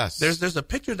 Yes, there's a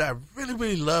picture that I really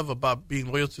really love about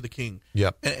being loyal to the King.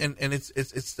 Yep, and it's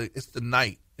the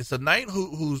knight. It's the knight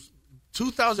who's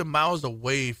 2,000 miles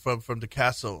away from the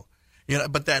castle.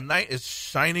 But that knight is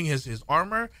shining his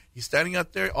armor. He's standing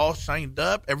out there all shined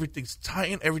up. Everything's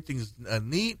tight. Everything's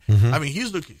neat. I mean,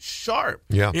 he's looking sharp.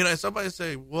 Yeah. And somebody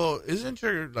say, well, isn't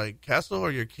your castle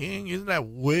or your king, isn't that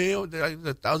way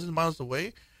 1,000 miles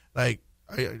away? You're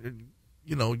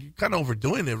kind of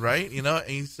overdoing it, right? And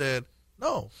he said,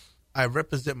 no, I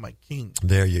represent my king.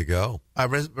 There you go. I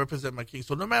represent my king.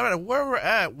 So no matter where we're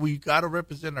at, we got to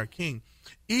represent our king.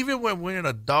 Even when we're in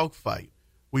a dogfight,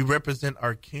 we represent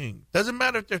our king. Doesn't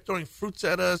matter if they're throwing fruits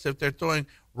at us, if they're throwing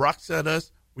rocks at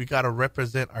us. We got to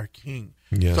represent our king.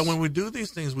 Yes. So when we do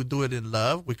these things, we do it in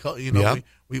love. We call,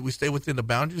 we stay within the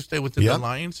boundaries, stay within the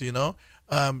lines.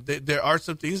 There are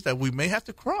some things that we may have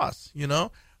to cross. The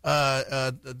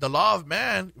law of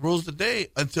man rules the day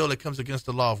until it comes against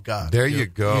the law of God. There you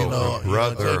go,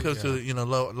 brother. Until it comes to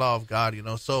law of God.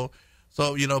 So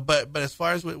but as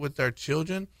far as with our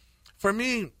children, for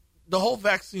me, the whole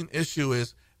vaccine issue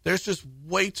is there's just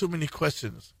way too many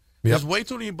questions. Yep. There's way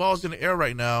too many balls in the air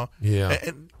right now. Yeah.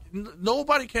 And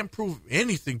nobody can prove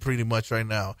anything pretty much right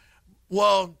now.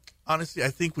 Well, honestly, I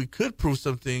think we could prove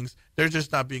some things. They're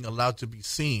just not being allowed to be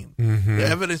seen. The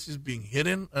evidence is being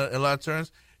hidden a lot of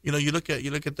times. You look at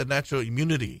the natural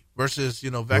immunity versus,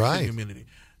 vaccine immunity.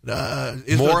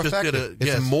 More effective.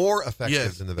 It's more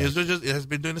effective than the vaccine. Israel it has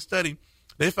been doing a study.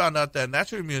 They found out that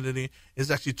natural immunity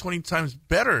is actually 20 times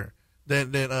better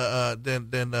than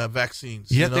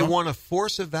vaccines. Yet they want to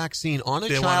force a vaccine on a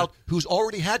child who's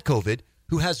already had COVID,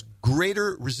 who has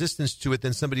greater resistance to it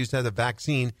than somebody who's had a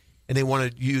vaccine, and they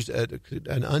want to use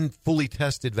an unfully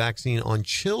tested vaccine on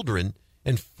children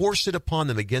and force it upon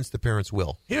them against the parents'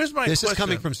 will. Here's my question. This is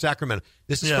coming from Sacramento.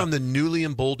 This is from the newly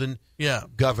emboldened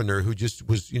governor who just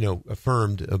was,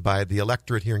 affirmed by the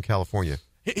electorate here in California.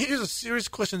 Here's a serious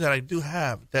question that I do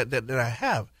have, that I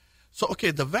have. So,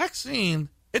 okay, the vaccine,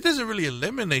 it doesn't really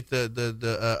eliminate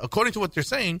the according to what they're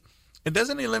saying, it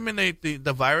doesn't eliminate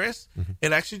the virus. Mm-hmm.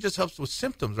 It actually just helps with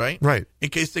symptoms, right? Right. In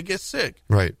case they get sick.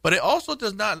 Right. But it also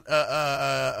does not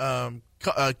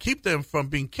keep them from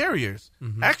being carriers.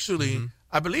 Mm-hmm. Actually,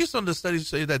 I believe some of the studies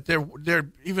say that they're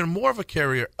even more of a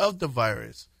carrier of the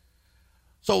virus.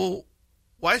 So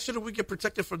why shouldn't we get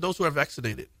protected from those who are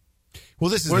vaccinated? Well,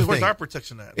 this is where's our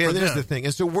protection at? Yeah, there's the thing.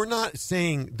 And so we're not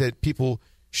saying that people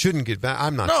shouldn't get vaccinated.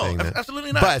 I'm not saying that.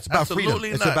 Absolutely not. But it's about absolutely freedom.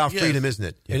 Not. It's about freedom, isn't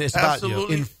it? And it's about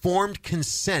informed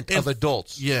consent of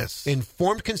adults. Yes.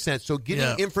 Informed consent. So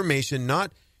getting information,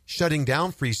 not shutting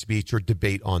down free speech or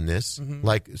debate on this,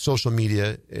 like social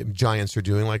media giants are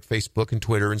doing, like Facebook and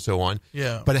Twitter and so on.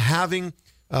 Yeah. But having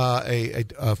a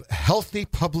healthy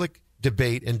public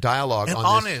debate and dialogue and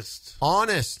on this.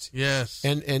 Honest. Yes.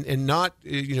 And not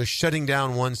shutting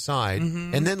down one side,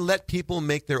 and then let people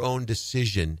make their own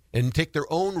decision and take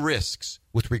their own risks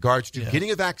with regards to getting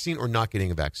a vaccine or not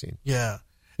getting a vaccine. Yeah.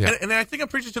 And I think I'm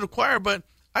preaching to the choir, but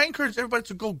I encourage everybody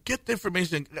to go get the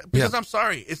information because I'm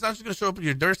sorry, it's not just going to show up at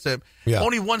your doorstep. Yeah.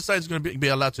 Only one side is going to be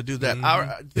allowed to do that.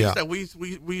 Our things that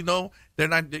we know, they're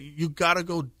not. You got to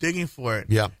go digging for it.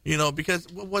 Yeah. Because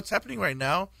what's happening right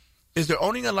now is they're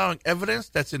only allowing evidence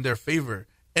that's in their favor,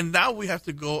 and now we have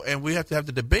to go and we have to have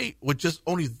the debate with just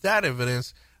only that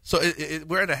evidence. So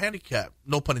we're at a handicap,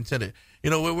 no pun intended.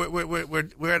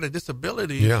 We're at a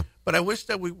disability. Yeah. But I wish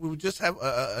that we would just have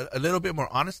a little bit more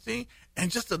honesty and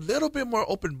just a little bit more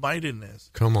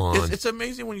open-mindedness. Come on. It's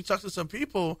amazing when you talk to some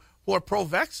people who are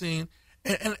pro-vaccine,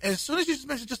 and as soon as you just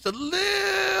mention just a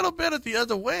little bit of the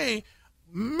other way,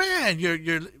 man,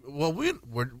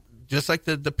 we're just like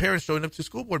the parents showing up to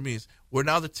school board meetings. We're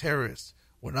now the terrorists.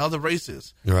 We're now the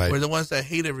racists. Right. We're the ones that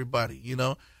hate everybody,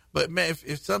 But, man,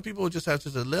 if some people just have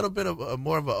just a little bit of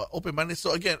more of an open-minded.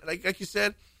 So, again, like you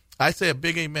said, I say a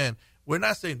big amen. We're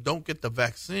not saying don't get the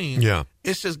vaccine. Yeah.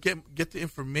 It's just get the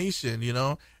information,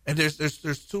 And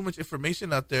there's too much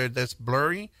information out there that's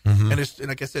blurry. And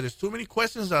like I said, there's too many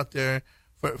questions out there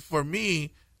for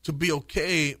me to be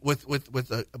okay with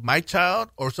my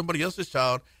child or somebody else's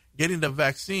child getting the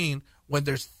vaccine when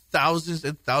there's thousands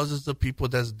and thousands of people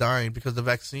that's dying because of the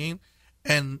vaccine,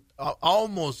 and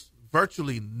almost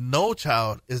virtually no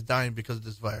child is dying because of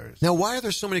this virus. Now, why are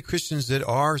there so many Christians that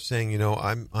are saying,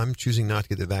 I'm choosing not to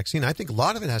get the vaccine? I think a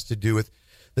lot of it has to do with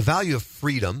the value of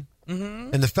freedom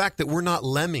and the fact that we're not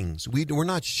lemmings. We're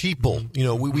not sheeple.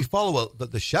 We follow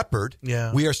the shepherd.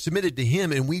 Yeah. We are submitted to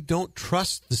him, and we don't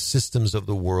trust the systems of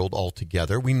the world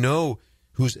altogether. We know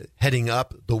who's heading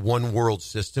up the one world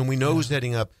system. We know who's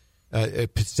heading up,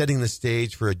 setting the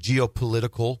stage for a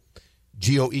geopolitical,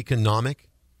 geoeconomic,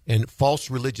 and false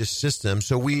religious system.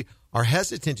 So we are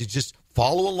hesitant to just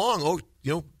follow along.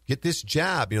 Get this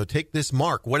jab, take this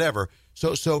mark, whatever.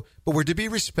 So, but we're to be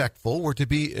respectful. We're to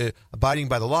be abiding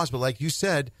by the laws. But like you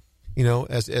said,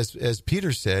 as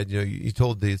Peter said, you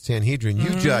told the Sanhedrin, you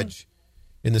judge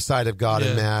in the sight of God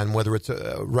and man, whether it's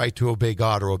right to obey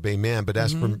God or obey man. But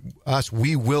as for us,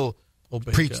 we will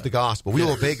preach the gospel. We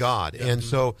will obey God. Yeah. And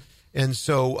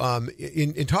so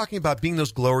in talking about being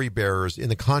those glory bearers in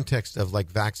the context of like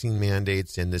vaccine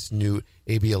mandates and this new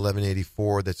AB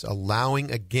 1184 that's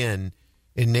allowing, again,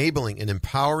 enabling and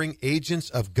empowering agents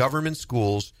of government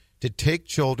schools to take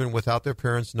children without their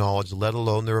parents' knowledge, let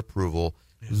alone their approval.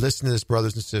 Listen to this,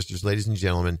 brothers and sisters, ladies and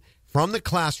gentlemen, from the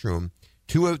classroom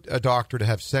to a doctor to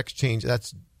have sex change.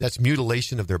 That's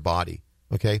mutilation of their body,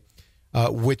 okay,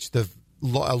 which a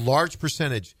large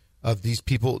percentage of these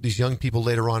young people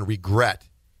later on regret.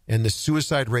 And the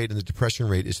suicide rate and the depression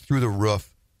rate is through the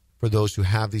roof for those who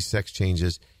have these sex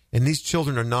changes. And these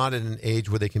children are not at an age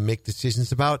where they can make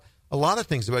decisions about a lot of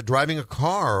things, about driving a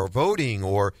car or voting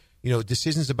or,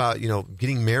 decisions about,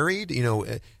 getting married,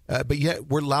 but yet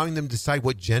we're allowing them to decide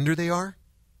what gender they are.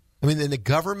 I mean, and the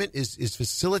government is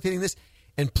facilitating this.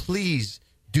 And please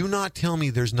do not tell me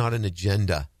there's not an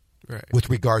agenda with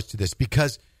regards to this,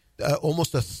 because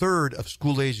almost a third of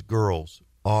school-age girls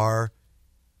are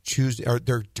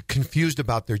they're confused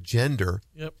about their gender.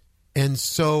 Yep. And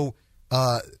so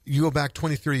you go back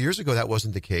 20, 30 years ago, that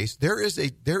wasn't the case. There is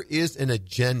an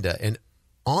agenda. And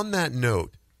on that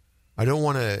note,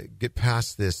 to get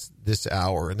past this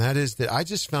hour, and that is that I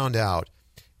just found out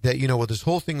that, with this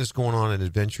whole thing that's going on at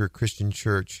Adventure Christian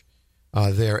Church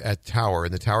there at Tower,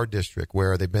 in the Tower District,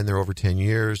 where they've been there over 10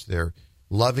 years. They're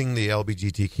loving the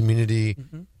LBGT community.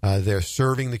 They're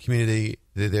serving the community.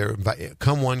 They're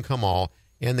come one, come all.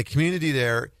 And the community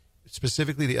there,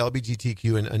 specifically the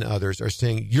LGBTQ and others, are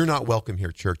saying, you're not welcome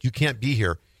here, church. You can't be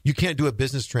here. You can't do a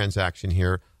business transaction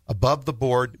here. Above the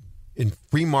board, in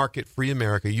free market, free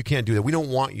America, you can't do that. We don't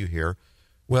want you here.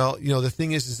 Well, the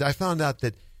thing is I found out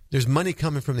that there's money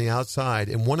coming from the outside,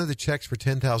 and one of the checks for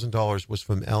 $10,000 was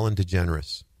from Ellen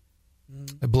DeGeneres.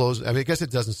 It blows. I guess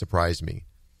it doesn't surprise me.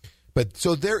 But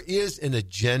so there is an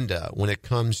agenda when it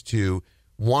comes to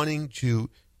wanting to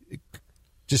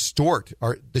distort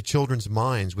the children's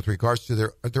minds with regards to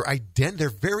their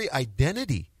very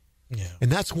identity. Yeah.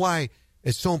 And that's why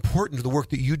it's so important to the work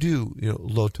that you do,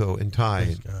 Loto and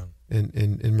Ty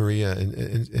and Maria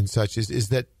and such, is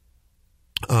that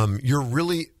you're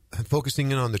really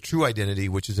focusing in on the true identity,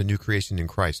 which is a new creation in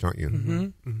Christ, aren't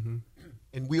you?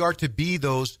 And we are to be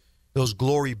those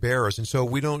glory bearers. And so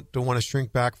we don't want to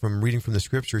shrink back from reading from the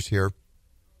scriptures here.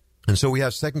 And so we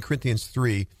have 2 Corinthians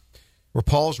 3, where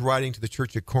Paul's writing to the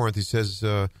church at Corinth. He says,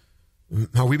 are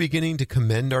we beginning to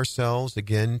commend ourselves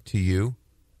again to you?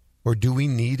 Or do we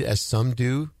need, as some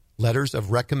do, letters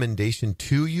of recommendation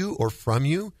to you or from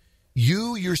you?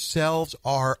 You yourselves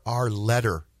are our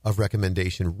letter of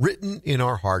recommendation, written in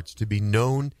our hearts to be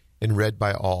known and read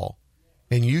by all.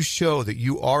 And you show that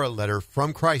you are a letter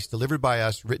from Christ, delivered by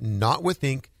us, written not with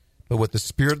ink, but with the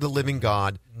Spirit of the living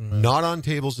God, not on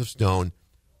tables of stone,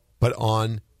 but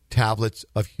on tablets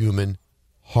of human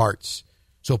hearts.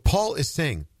 So Paul is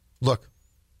saying, look,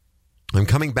 I'm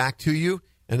coming back to you,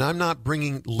 and I'm not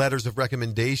bringing letters of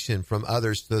recommendation from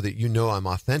others so that I'm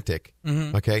authentic,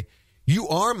 okay? You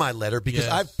are my letter because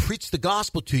I've preached the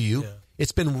gospel to you. Yeah.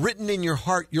 It's been written in your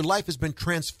heart. Your life has been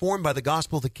transformed by the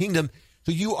gospel of the kingdom.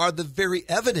 So you are the very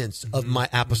evidence of my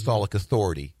apostolic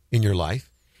authority in your life.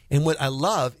 And what I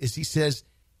love is he says,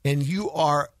 and you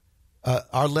are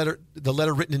our letter, the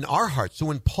letter written in our hearts. So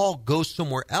when Paul goes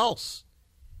somewhere else,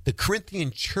 the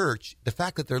Corinthian church, the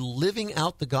fact that they're living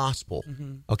out the gospel,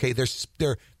 okay,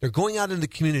 they're going out in the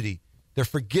community, they're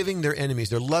forgiving their enemies,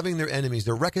 they're loving their enemies,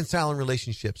 they're reconciling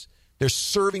relationships, they're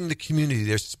serving the community,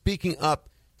 they're speaking up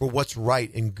for what's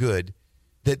right and good,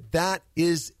 that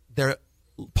is their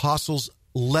apostles'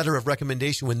 letter of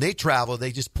recommendation. When they travel,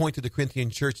 they just point to the Corinthian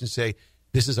church and say,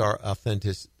 this is our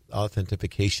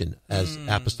authentication as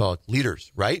apostolic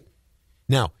leaders, right?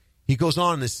 Now, he goes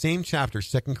on in the same chapter,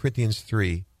 2 Corinthians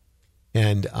 3,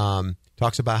 and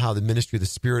talks about how the ministry of the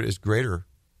Spirit is greater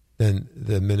than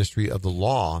the ministry of the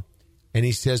law. And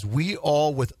he says, we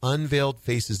all with unveiled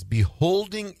faces,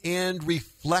 beholding and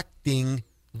reflecting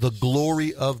the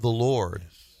glory of the Lord,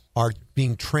 are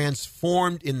being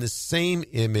transformed in the same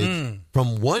image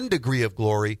from one degree of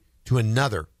glory to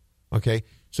another. Okay?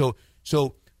 So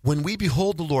when we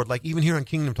behold the Lord, like even here on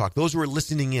Kingdom Talk, those who are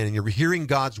listening in and you're hearing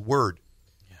God's word,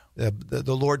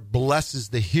 the Lord blesses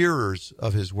the hearers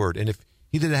of his word. And if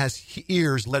he that has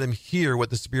ears, let him hear what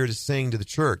the Spirit is saying to the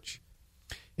church.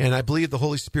 And I believe the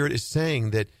Holy Spirit is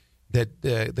saying that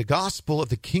the gospel of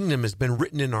the kingdom has been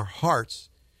written in our hearts.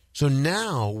 So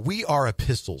now we are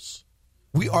epistles.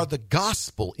 We are the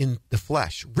gospel in the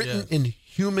flesh, written in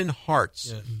human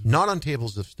hearts, not on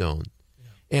tables of stone.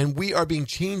 And we are being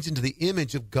changed into the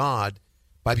image of God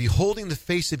by beholding the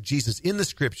face of Jesus in the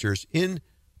scriptures, in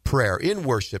prayer, in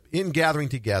worship, in gathering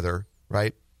together,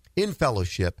 right, in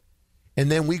fellowship.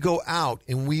 And then we go out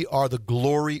and we are the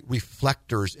glory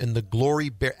reflectors and the glory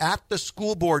bear at the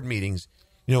school board meetings,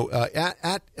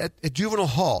 at juvenile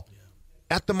hall,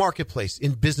 at the marketplace,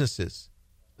 in businesses,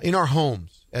 in our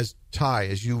homes, as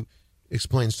you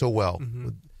explained so well,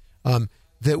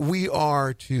 that we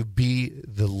are to be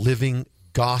the living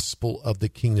gospel of the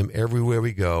kingdom everywhere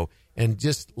we go. And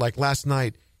just like last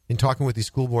night in talking with these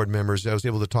school board members, I was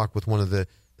able to talk with one of the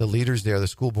leaders there, the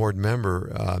school board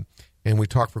member, and we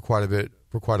talked for quite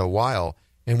a while,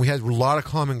 and we had a lot of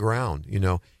common ground,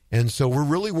 and so we're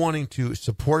really wanting to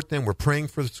support them. We're praying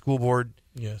for the school board.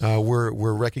 Yes.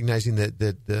 We're recognizing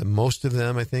that most of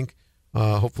them, I think,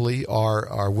 hopefully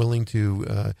are willing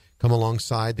to come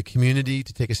alongside the community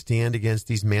to take a stand against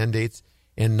these mandates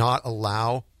and not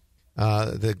allow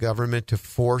the government to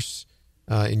force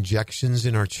injections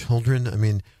in our children. I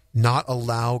mean, not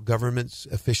allow government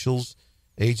officials,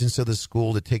 agents of the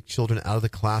school, to take children out of the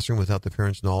classroom without the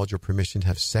parents' knowledge or permission, to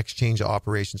have sex change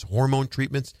operations, hormone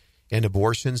treatments, and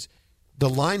abortions. The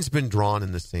line's been drawn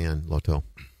in the sand, Loto.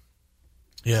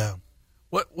 Yeah.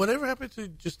 Whatever happened to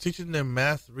just teaching them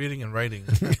math, reading, and writing?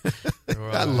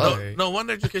 I love it. No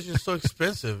wonder education is so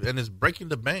expensive and it's breaking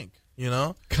the bank.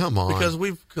 Come on, because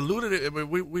we've colluded it.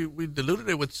 We diluted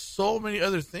it with so many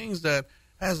other things that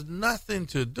has nothing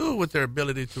to do with their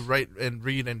ability to write and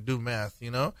read and do math.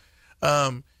 It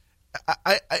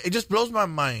just blows my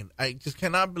mind. I just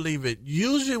cannot believe it.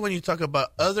 Usually, when you talk about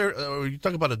you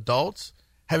talk about adults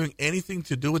having anything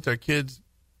to do with their kids'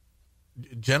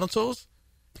 genitals,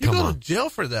 you go to jail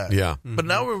for that. Yeah. But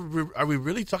now are we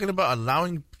really talking about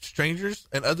allowing strangers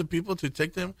and other people to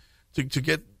take them to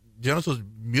get genitals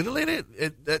mutilated?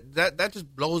 That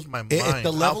just blows my mind. It's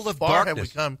the level of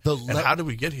darkness. Have we come, and how did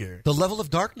we get here? The level of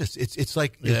darkness. It's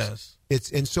like yes.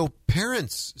 And so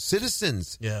parents,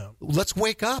 citizens, let's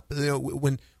wake up.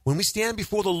 When we stand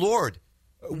before the Lord,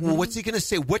 what's He going to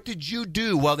say? What did you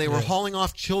do while they were hauling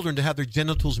off children to have their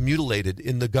genitals mutilated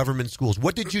in the government schools?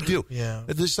 What did you do?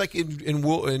 It's like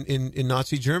in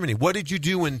Nazi Germany. What did you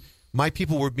do when my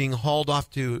people were being hauled off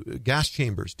to gas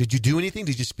chambers? Did you do anything?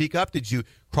 Did you speak up? Did you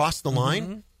cross the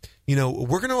line?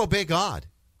 We're going to obey God.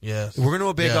 Yes. We're going to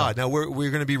obey God. Now, we're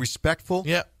going to be respectful.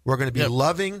 Yeah. We're going to be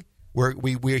loving.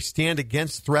 We stand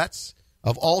against threats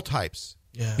of all types.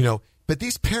 Yeah. But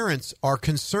these parents are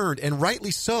concerned, and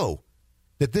rightly so,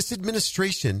 that this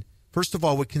administration, first of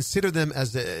all, would consider them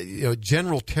as a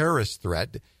general terrorist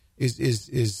threat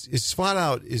is flat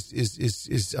out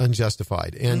is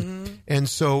unjustified. And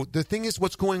so the thing is,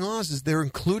 what's going on is they're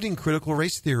including critical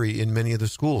race theory in many of the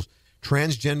schools,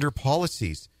 transgender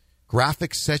policies,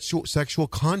 graphic sexual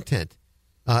content,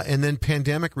 and then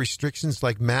pandemic restrictions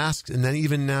like masks, and then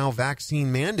even now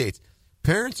vaccine mandates.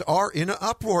 Parents are in an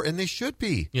uproar, and they should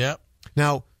be. Yeah.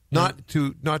 Now, not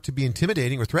to be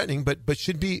intimidating or threatening, but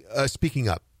should be speaking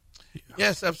up.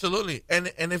 Yes, absolutely.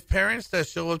 And if parents that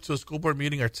show up to a school board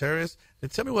meeting are terrorists, then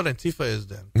tell me what Antifa is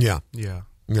then. Yeah,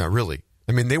 really.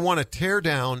 I mean, they want to tear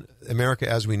down America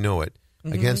as we know it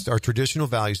against our traditional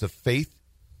values of faith,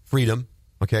 freedom,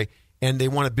 okay? And they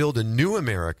want to build a new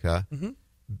America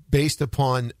based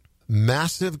upon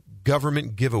massive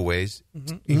government giveaways,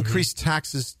 increased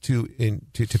taxes to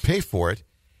pay for it,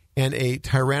 and a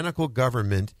tyrannical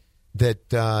government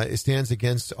that stands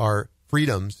against our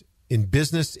freedoms in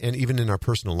business and even in our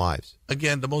personal lives.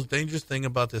 Again, the most dangerous thing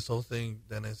about this whole thing,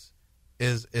 Dennis,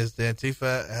 is the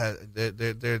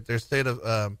Antifa their state of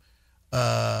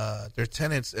their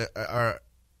tenets are.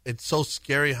 It's so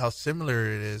scary how similar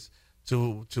it is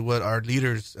to what our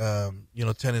leaders'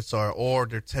 tenets are, or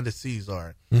their tendencies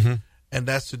are, and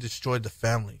that's to destroy the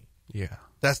family. Yeah,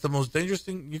 that's the most dangerous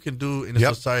thing you can do in a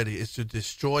society, is to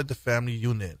destroy the family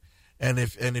unit. And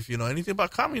if you know anything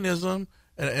about communism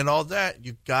and all that,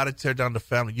 you got to tear down the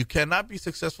family. You cannot be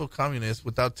successful communist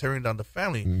without tearing down the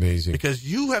family. Amazing. Because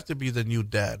you have to be the new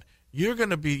dad. You're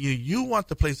going to be, you want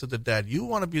the place of the dad. You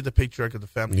want to be the patriarch of the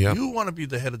family. Yep. You want to be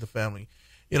the head of the family.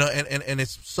 And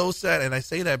it's so sad. And I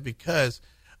say that because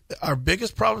our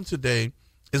biggest problem today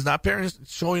is not parents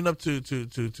showing up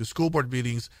to school board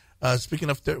meetings,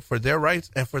 speaking up for their rights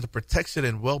and for the protection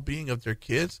and well-being of their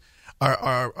kids.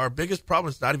 Our biggest problem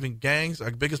is not even gangs.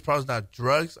 Our biggest problem is not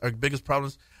drugs. Our biggest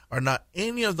problems are not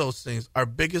any of those things. Our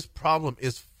biggest problem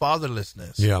is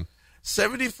fatherlessness. Yeah.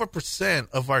 74%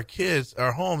 of our kids,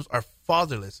 our homes, are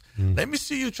fatherless. Let me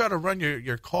see you try to run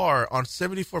your car on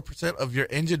 74% of your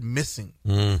engine missing.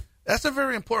 That's a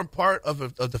very important part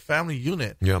of the family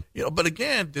unit. Yeah. But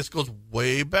again, this goes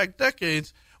way back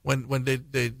decades when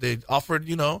they offered,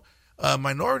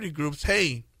 minority groups,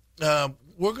 hey,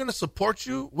 we're going to support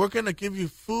you. We're going to give you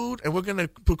food, and we're going to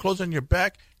put clothes on your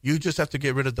back. You just have to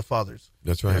get rid of the fathers.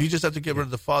 That's right. You just have to get rid of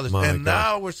the fathers.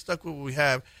 Now we're stuck with what we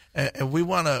have, and we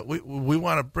want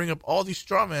to bring up all these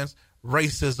straw mans.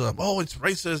 Racism. Oh, it's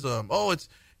racism. Oh, it's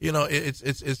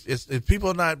it's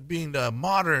people not being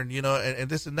modern. And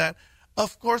this and that.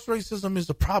 Of course, racism is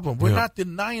the problem. We're not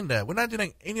denying that. We're not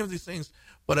denying any of these things.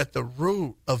 But at the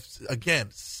root of, again,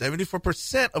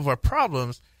 74% of our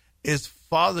problems is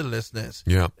fatherlessness.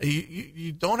 Yeah.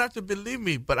 You don't have to believe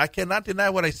me, but I cannot deny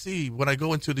what I see when I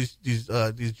go into these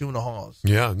juvenile halls.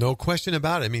 Yeah, no question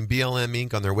about it. I mean, BLM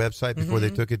Inc. on their website before they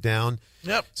took it down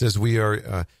says we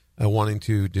are wanting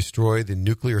to destroy the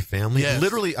nuclear family. Yes.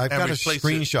 Literally, I've got a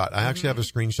screenshot. I actually have a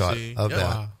screenshot of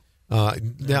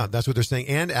that. That's what they're saying.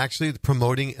 And actually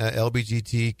promoting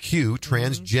LGBTQ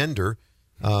transgender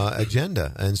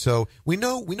agenda. And so we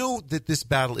know that this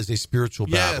battle is a spiritual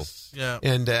battle. Yeah.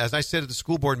 And as I said at the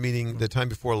school board meeting the time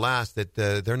before last, that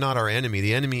they're not our enemy.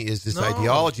 The enemy is this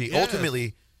ideology. Yes.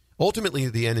 Ultimately,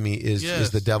 the enemy is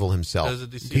the devil himself.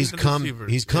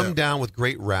 He's come down with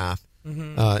great wrath,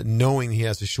 knowing he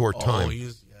has a short time.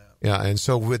 And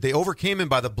so they overcame him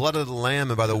by the blood of the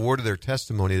Lamb and by the word of their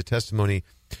testimony, the testimony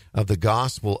of the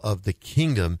gospel of the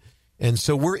kingdom. And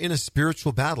so we're in a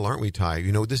spiritual battle, aren't we, Ty?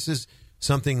 This is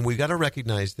something we got to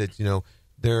recognize that,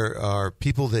 there are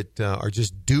people that are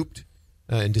just duped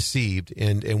and deceived,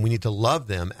 and we need to love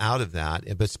them out of that,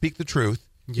 but speak the truth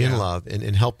in love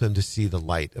and help them to see the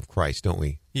light of Christ, don't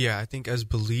we? Yeah, I think as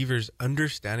believers,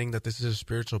 understanding that this is a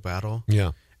spiritual battle,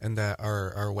 and that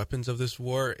our weapons of this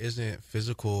war isn't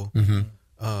physical,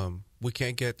 we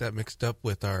can't get that mixed up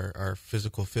with our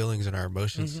physical feelings and our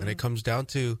emotions, and it comes down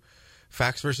to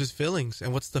facts versus feelings.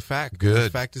 And what's the fact? Good. The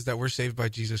fact is that we're saved by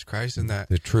Jesus Christ, and that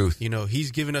the truth.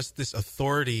 He's given us this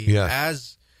authority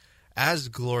as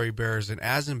glory bearers and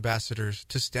as ambassadors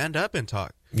to stand up and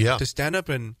talk. Yeah. To stand up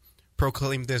and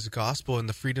proclaim this gospel and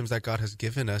the freedoms that God has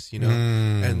given us,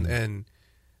 and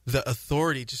the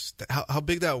authority, just how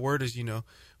big that word is,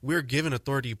 we're given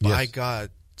authority by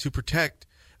God to protect.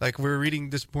 Like we were reading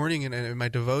this morning in my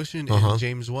devotion in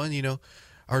James 1,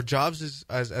 our jobs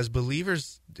as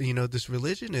believers, this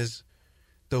religion is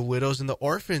the widows and the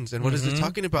orphans. And what is it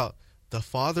talking about? The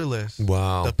fatherless,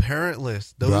 the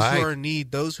parentless, those who are in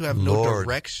need, those who have no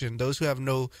direction, those who have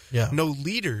no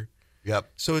leader.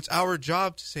 Yep. So it's our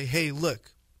job to say, hey,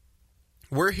 look,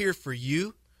 we're here for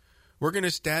you. We're going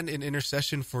to stand in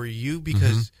intercession for you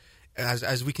because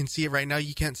as we can see it right now,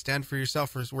 you can't stand for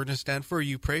yourself. We're going to stand for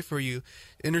you, pray for you,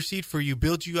 intercede for you,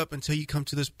 build you up until you come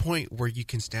to this point where you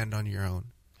can stand on your own.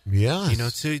 Yeah.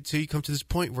 Till you come to this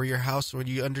point where when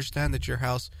you understand that your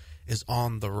house is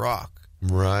on the rock.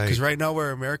 Right. Because right now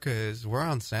where America is, we're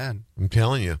on sand. I'm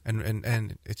telling you.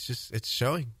 And it's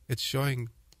showing. It's showing.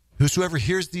 Whosoever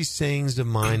hears these sayings of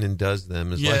mine and does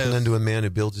them is likened unto a man who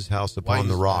builds his house upon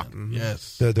the rock.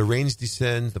 Yes. The rains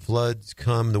descend, the floods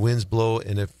come, the winds blow,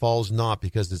 and it falls not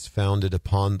because it's founded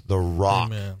upon the rock.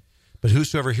 Amen. But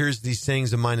whosoever hears these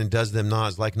sayings of mine and does them not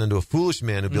is likened unto a foolish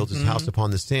man who builds his house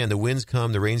upon the sand. The winds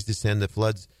come, the rains descend, the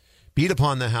floods beat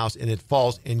upon the house, and it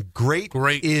falls, and great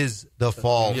is the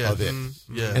fall of it.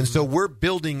 Yes. And so we're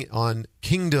building on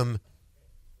kingdom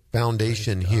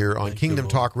foundation here on Kingdom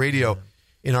Talk Radio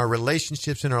in our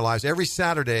relationships, in our lives. Every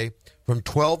Saturday from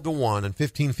 12 to 1 on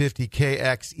 1550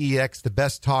 KXEX, the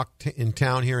best talk in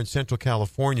town here in Central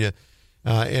California.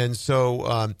 And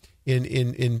so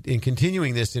in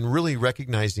continuing this and really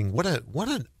recognizing what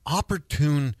an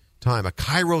opportune time, a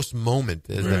kairos moment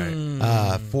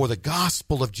for the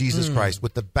gospel of Jesus Christ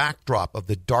with the backdrop of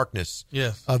the darkness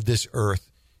of this earth.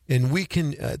 And we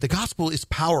can, the gospel is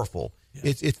powerful.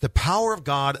 Yes. It's the power of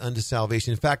God unto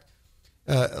salvation. In fact,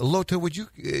 Loto, would you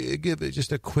give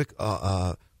just a quick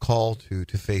call to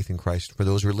faith in Christ for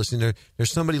those who are listening?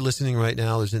 There's somebody listening right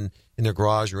now who's in their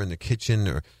garage or in their kitchen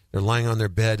or they're lying on their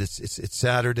bed. It's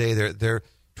Saturday. They're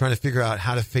trying to figure out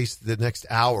how to face the next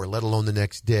hour, let alone the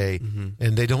next day,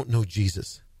 and they don't know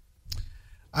Jesus.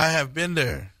 I have been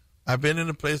there. I've been in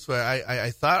a place where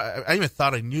I even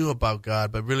thought I knew about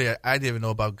God, but really I didn't even know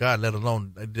about God, let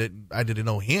alone I didn't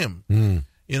know Him.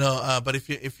 But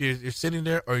if you're sitting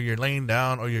there or you're laying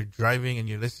down or you're driving and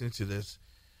you're listening to this,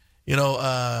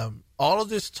 all of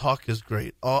this talk is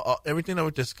great. Everything that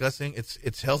we're discussing,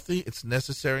 it's healthy, it's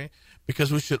necessary,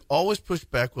 because we should always push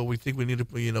back what we think we need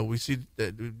to. We see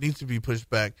that it needs to be pushed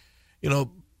back.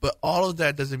 But all of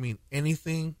that doesn't mean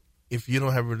anything if you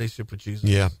don't have a relationship with Jesus.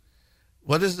 Yeah.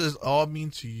 What does this all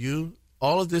mean to you?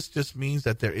 All of this just means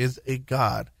that there is a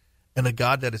God, and a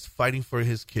God that is fighting for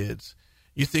His kids.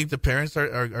 You think the parents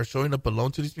are showing up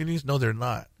alone to these meetings? No, they're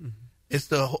not. It's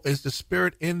the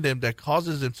spirit in them that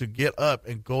causes them to get up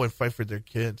and go and fight for their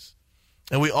kids.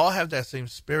 And we all have that same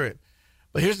spirit.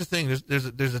 But here's the thing.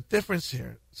 There's a difference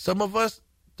here. Some of us,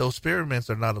 those spirit men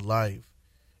are not alive.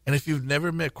 And if you've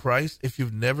never met Christ, if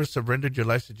you've never surrendered your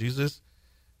life to Jesus,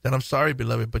 then I'm sorry,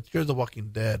 beloved, but you're the walking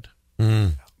dead.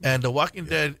 And the walking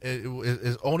dead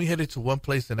is only headed to one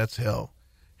place, and that's hell.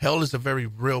 Hell is a very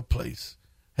real place.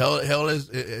 Hell is,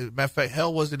 matter of fact,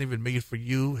 hell wasn't even made for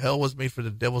you. Hell was made for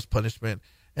the devil's punishment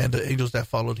and the angels that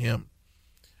followed him.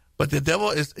 But the devil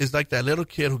is like that little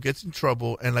kid who gets in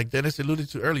trouble, and like Dennis alluded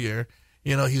to earlier,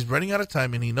 he's running out of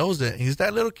time and he knows it. He's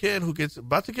that little kid who gets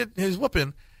about to get his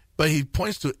whooping, but he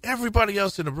points to everybody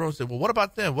else in the room and says, well, what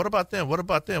about them? What about them? What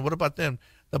about them? What about them?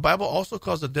 The Bible also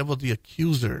calls the devil the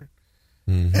accuser.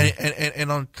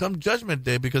 And on come judgment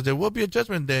day, because there will be a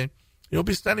judgment day, you'll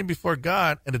be standing before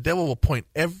God, and the devil will point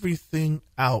everything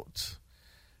out.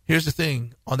 Here's the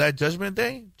thing. On that judgment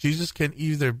day, Jesus can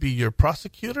either be your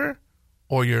prosecutor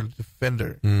or your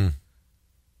defender.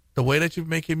 The way that you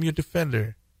make him your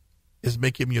defender is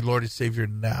make him your Lord and Savior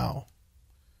now.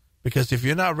 Because if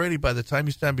you're not ready by the time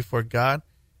you stand before God,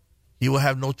 He will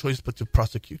have no choice but to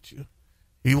prosecute you.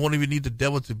 He won't even need the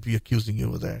devil to be accusing you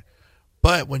over there.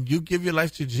 But when you give your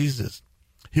life to Jesus,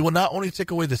 He will not only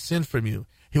take away the sin from you,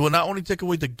 He will not only take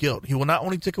away the guilt. He will not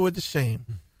only take away the shame,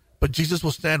 but Jesus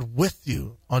will stand with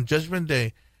you on Judgment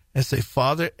Day and say,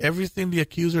 Father, everything the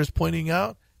accuser is pointing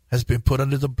out has been put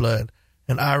under the blood,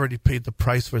 and I already paid the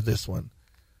price for this one.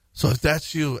 So if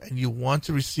that's you and you want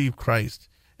to receive Christ,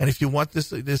 and if you want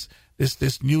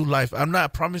this new life, I'm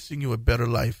not promising you a better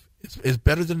life. It's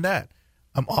better than that.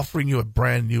 I'm offering you a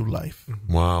brand new life.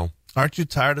 Wow. Aren't you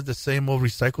tired of the same old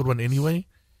recycled one anyway?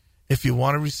 If you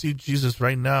want to receive Jesus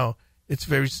right now, it's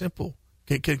very simple.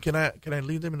 Can I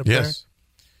lead them in a prayer? Yes.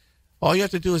 All you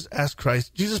have to do is ask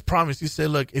Christ. Jesus promised. He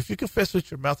said, look, if you confess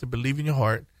with your mouth and believe in your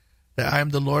heart that I am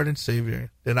the Lord and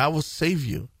Savior, then I will save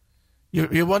you.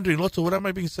 You're wondering, Loto, what am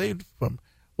I being saved from?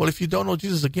 Well, if you don't know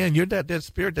Jesus again, you're that dead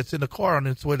spirit that's in the car on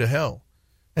its way to hell.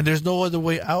 And there's no other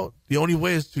way out. The only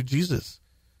way is through Jesus.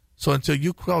 So until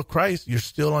you call Christ, you're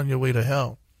still on your way to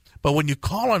hell. But when you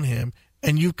call on him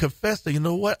and you confess that, you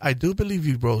know what, I do believe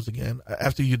you rose again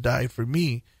after you died for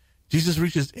me, Jesus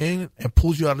reaches in and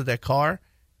pulls you out of that car,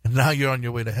 and now you're on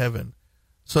your way to heaven.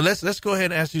 So let's go ahead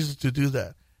and ask Jesus to do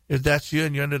that. If that's you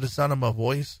and you're under the sound of my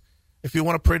voice, if you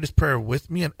want to pray this prayer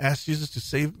with me and ask Jesus to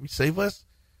save us,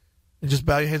 and just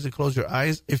bow your heads and close your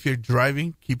eyes. If you're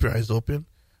driving, keep your eyes open.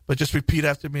 But just repeat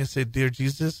after me and say, Dear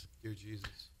Jesus,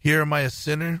 here am I a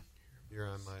sinner,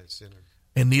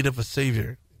 in need of a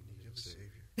Savior.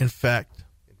 In fact,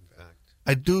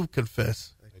 I do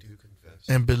confess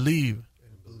and believe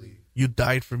you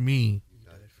died for me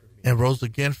and rose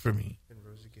again for me.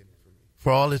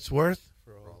 For all it's worth,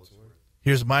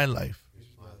 here's my life.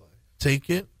 Take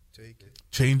it,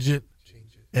 change it,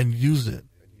 and use it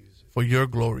for your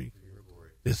glory.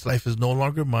 This life is no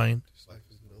longer mine.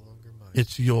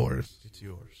 It's yours.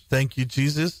 Thank you,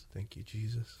 Jesus.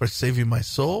 For saving my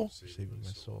soul.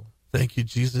 Thank you,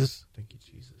 Jesus.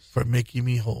 For making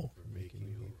me whole.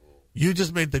 You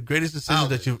just made the greatest decision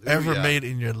that you've ever made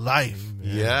in your life.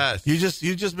 Yes.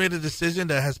 You just made a decision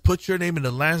that has put your name in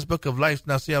the Lamb's Book of Life.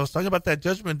 Now, see, I was talking about that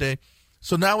Judgment Day.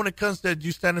 So now when it comes that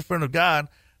you stand in front of God,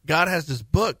 God has this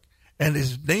book and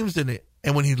his name's in it.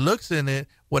 And when he looks in it,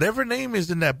 whatever name is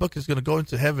in that book is going to go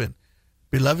into heaven.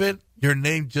 Beloved, your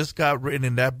name just got written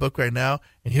in that book right now.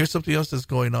 And here's something else that's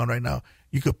going on right now.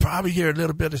 You could probably hear a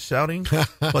little bit of shouting,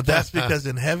 but that's because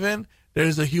in heaven,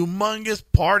 there's a humongous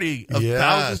party of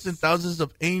thousands and thousands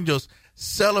of angels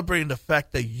celebrating the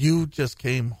fact that you just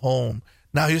came home.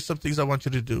 Now, here's some things I want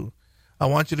you to do. I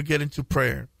want you to get into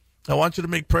prayer. I want you to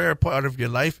make prayer a part of your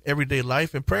life, everyday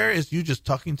life. And prayer is you just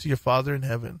talking to your Father in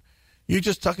heaven. You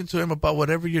just talking to him about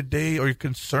whatever your day or your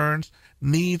concerns,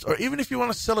 needs, or even if you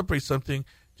want to celebrate something,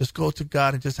 just go to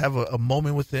God and just have a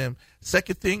moment with him.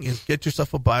 Second thing is get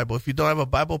yourself a Bible. If you don't have a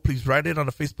Bible, please write it on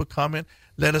a Facebook comment.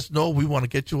 Let us know. We want to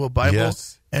get you a Bible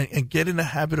and get in the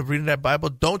habit of reading that Bible.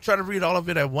 Don't try to read all of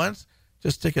it at once.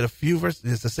 Just take it a few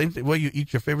verses. It's the same thing way you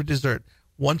eat your favorite dessert,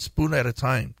 one spoon at a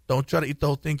time. Don't try to eat the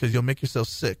whole thing because you'll make yourself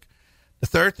sick. The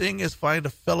third thing is find a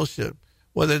fellowship.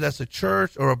 Whether that's a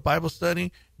church or a Bible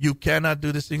study, you cannot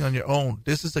do this thing on your own.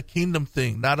 This is a kingdom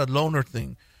thing, not a loner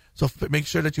thing. So make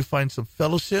sure that you find some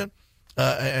fellowship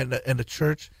and a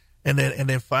church. And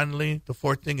then finally, the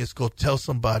fourth thing is go tell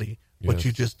somebody what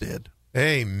you just did.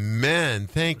 Amen.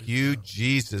 Thank you,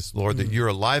 Jesus, Lord, that you're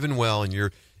alive and well and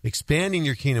you're expanding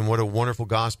your kingdom. What a wonderful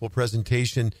gospel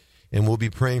presentation. And we'll be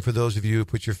praying for those of you who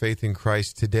put your faith in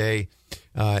Christ today.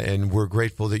 And we're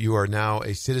grateful that you are now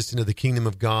a citizen of the kingdom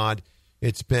of God.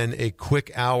 It's been a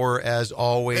quick hour as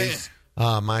always.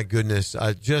 My goodness.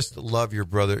 I just love you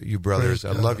brothers.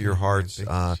 I love your hearts.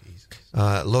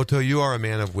 Loto, you are a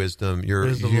man of wisdom.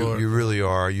 You really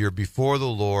are. You're before the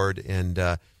Lord. And,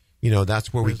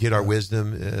 that's where we get our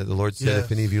wisdom. The Lord said,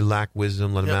 if any of you lack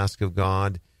wisdom, let him ask of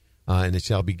God, and it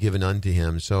shall be given unto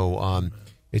him. So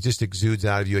it just exudes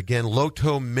out of you. Again,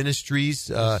 Loto Ministries,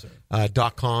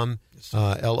 .com.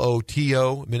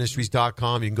 LOTO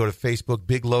Ministries.com. You can go to Facebook,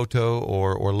 Big Loto,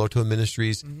 or Loto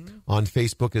Ministries on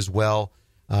Facebook as well.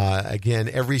 Again,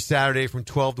 every Saturday from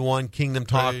 12 to 1, Kingdom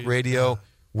Talk Radio.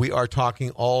 We are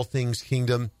talking all things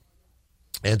kingdom.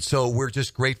 And so we're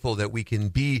just grateful that we can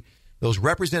be those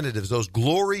representatives, those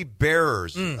glory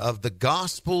bearers of the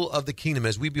gospel of the kingdom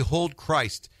as we behold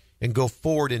Christ and go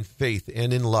forward in faith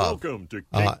and in love. Welcome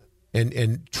to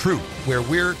and truth, where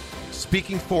we're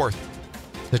speaking forth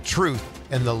the truth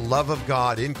and the love of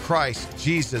God in Christ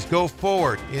Jesus. Go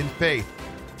forward in faith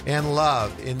and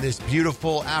love in this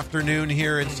beautiful afternoon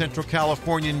here in Central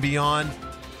California and beyond.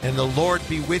 And the Lord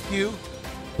be with you.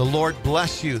 The Lord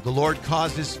bless you. The Lord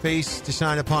cause his face to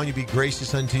shine upon you, be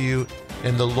gracious unto you.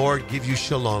 And the Lord give you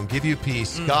shalom, give you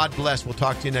peace. God bless. We'll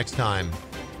talk to you next time.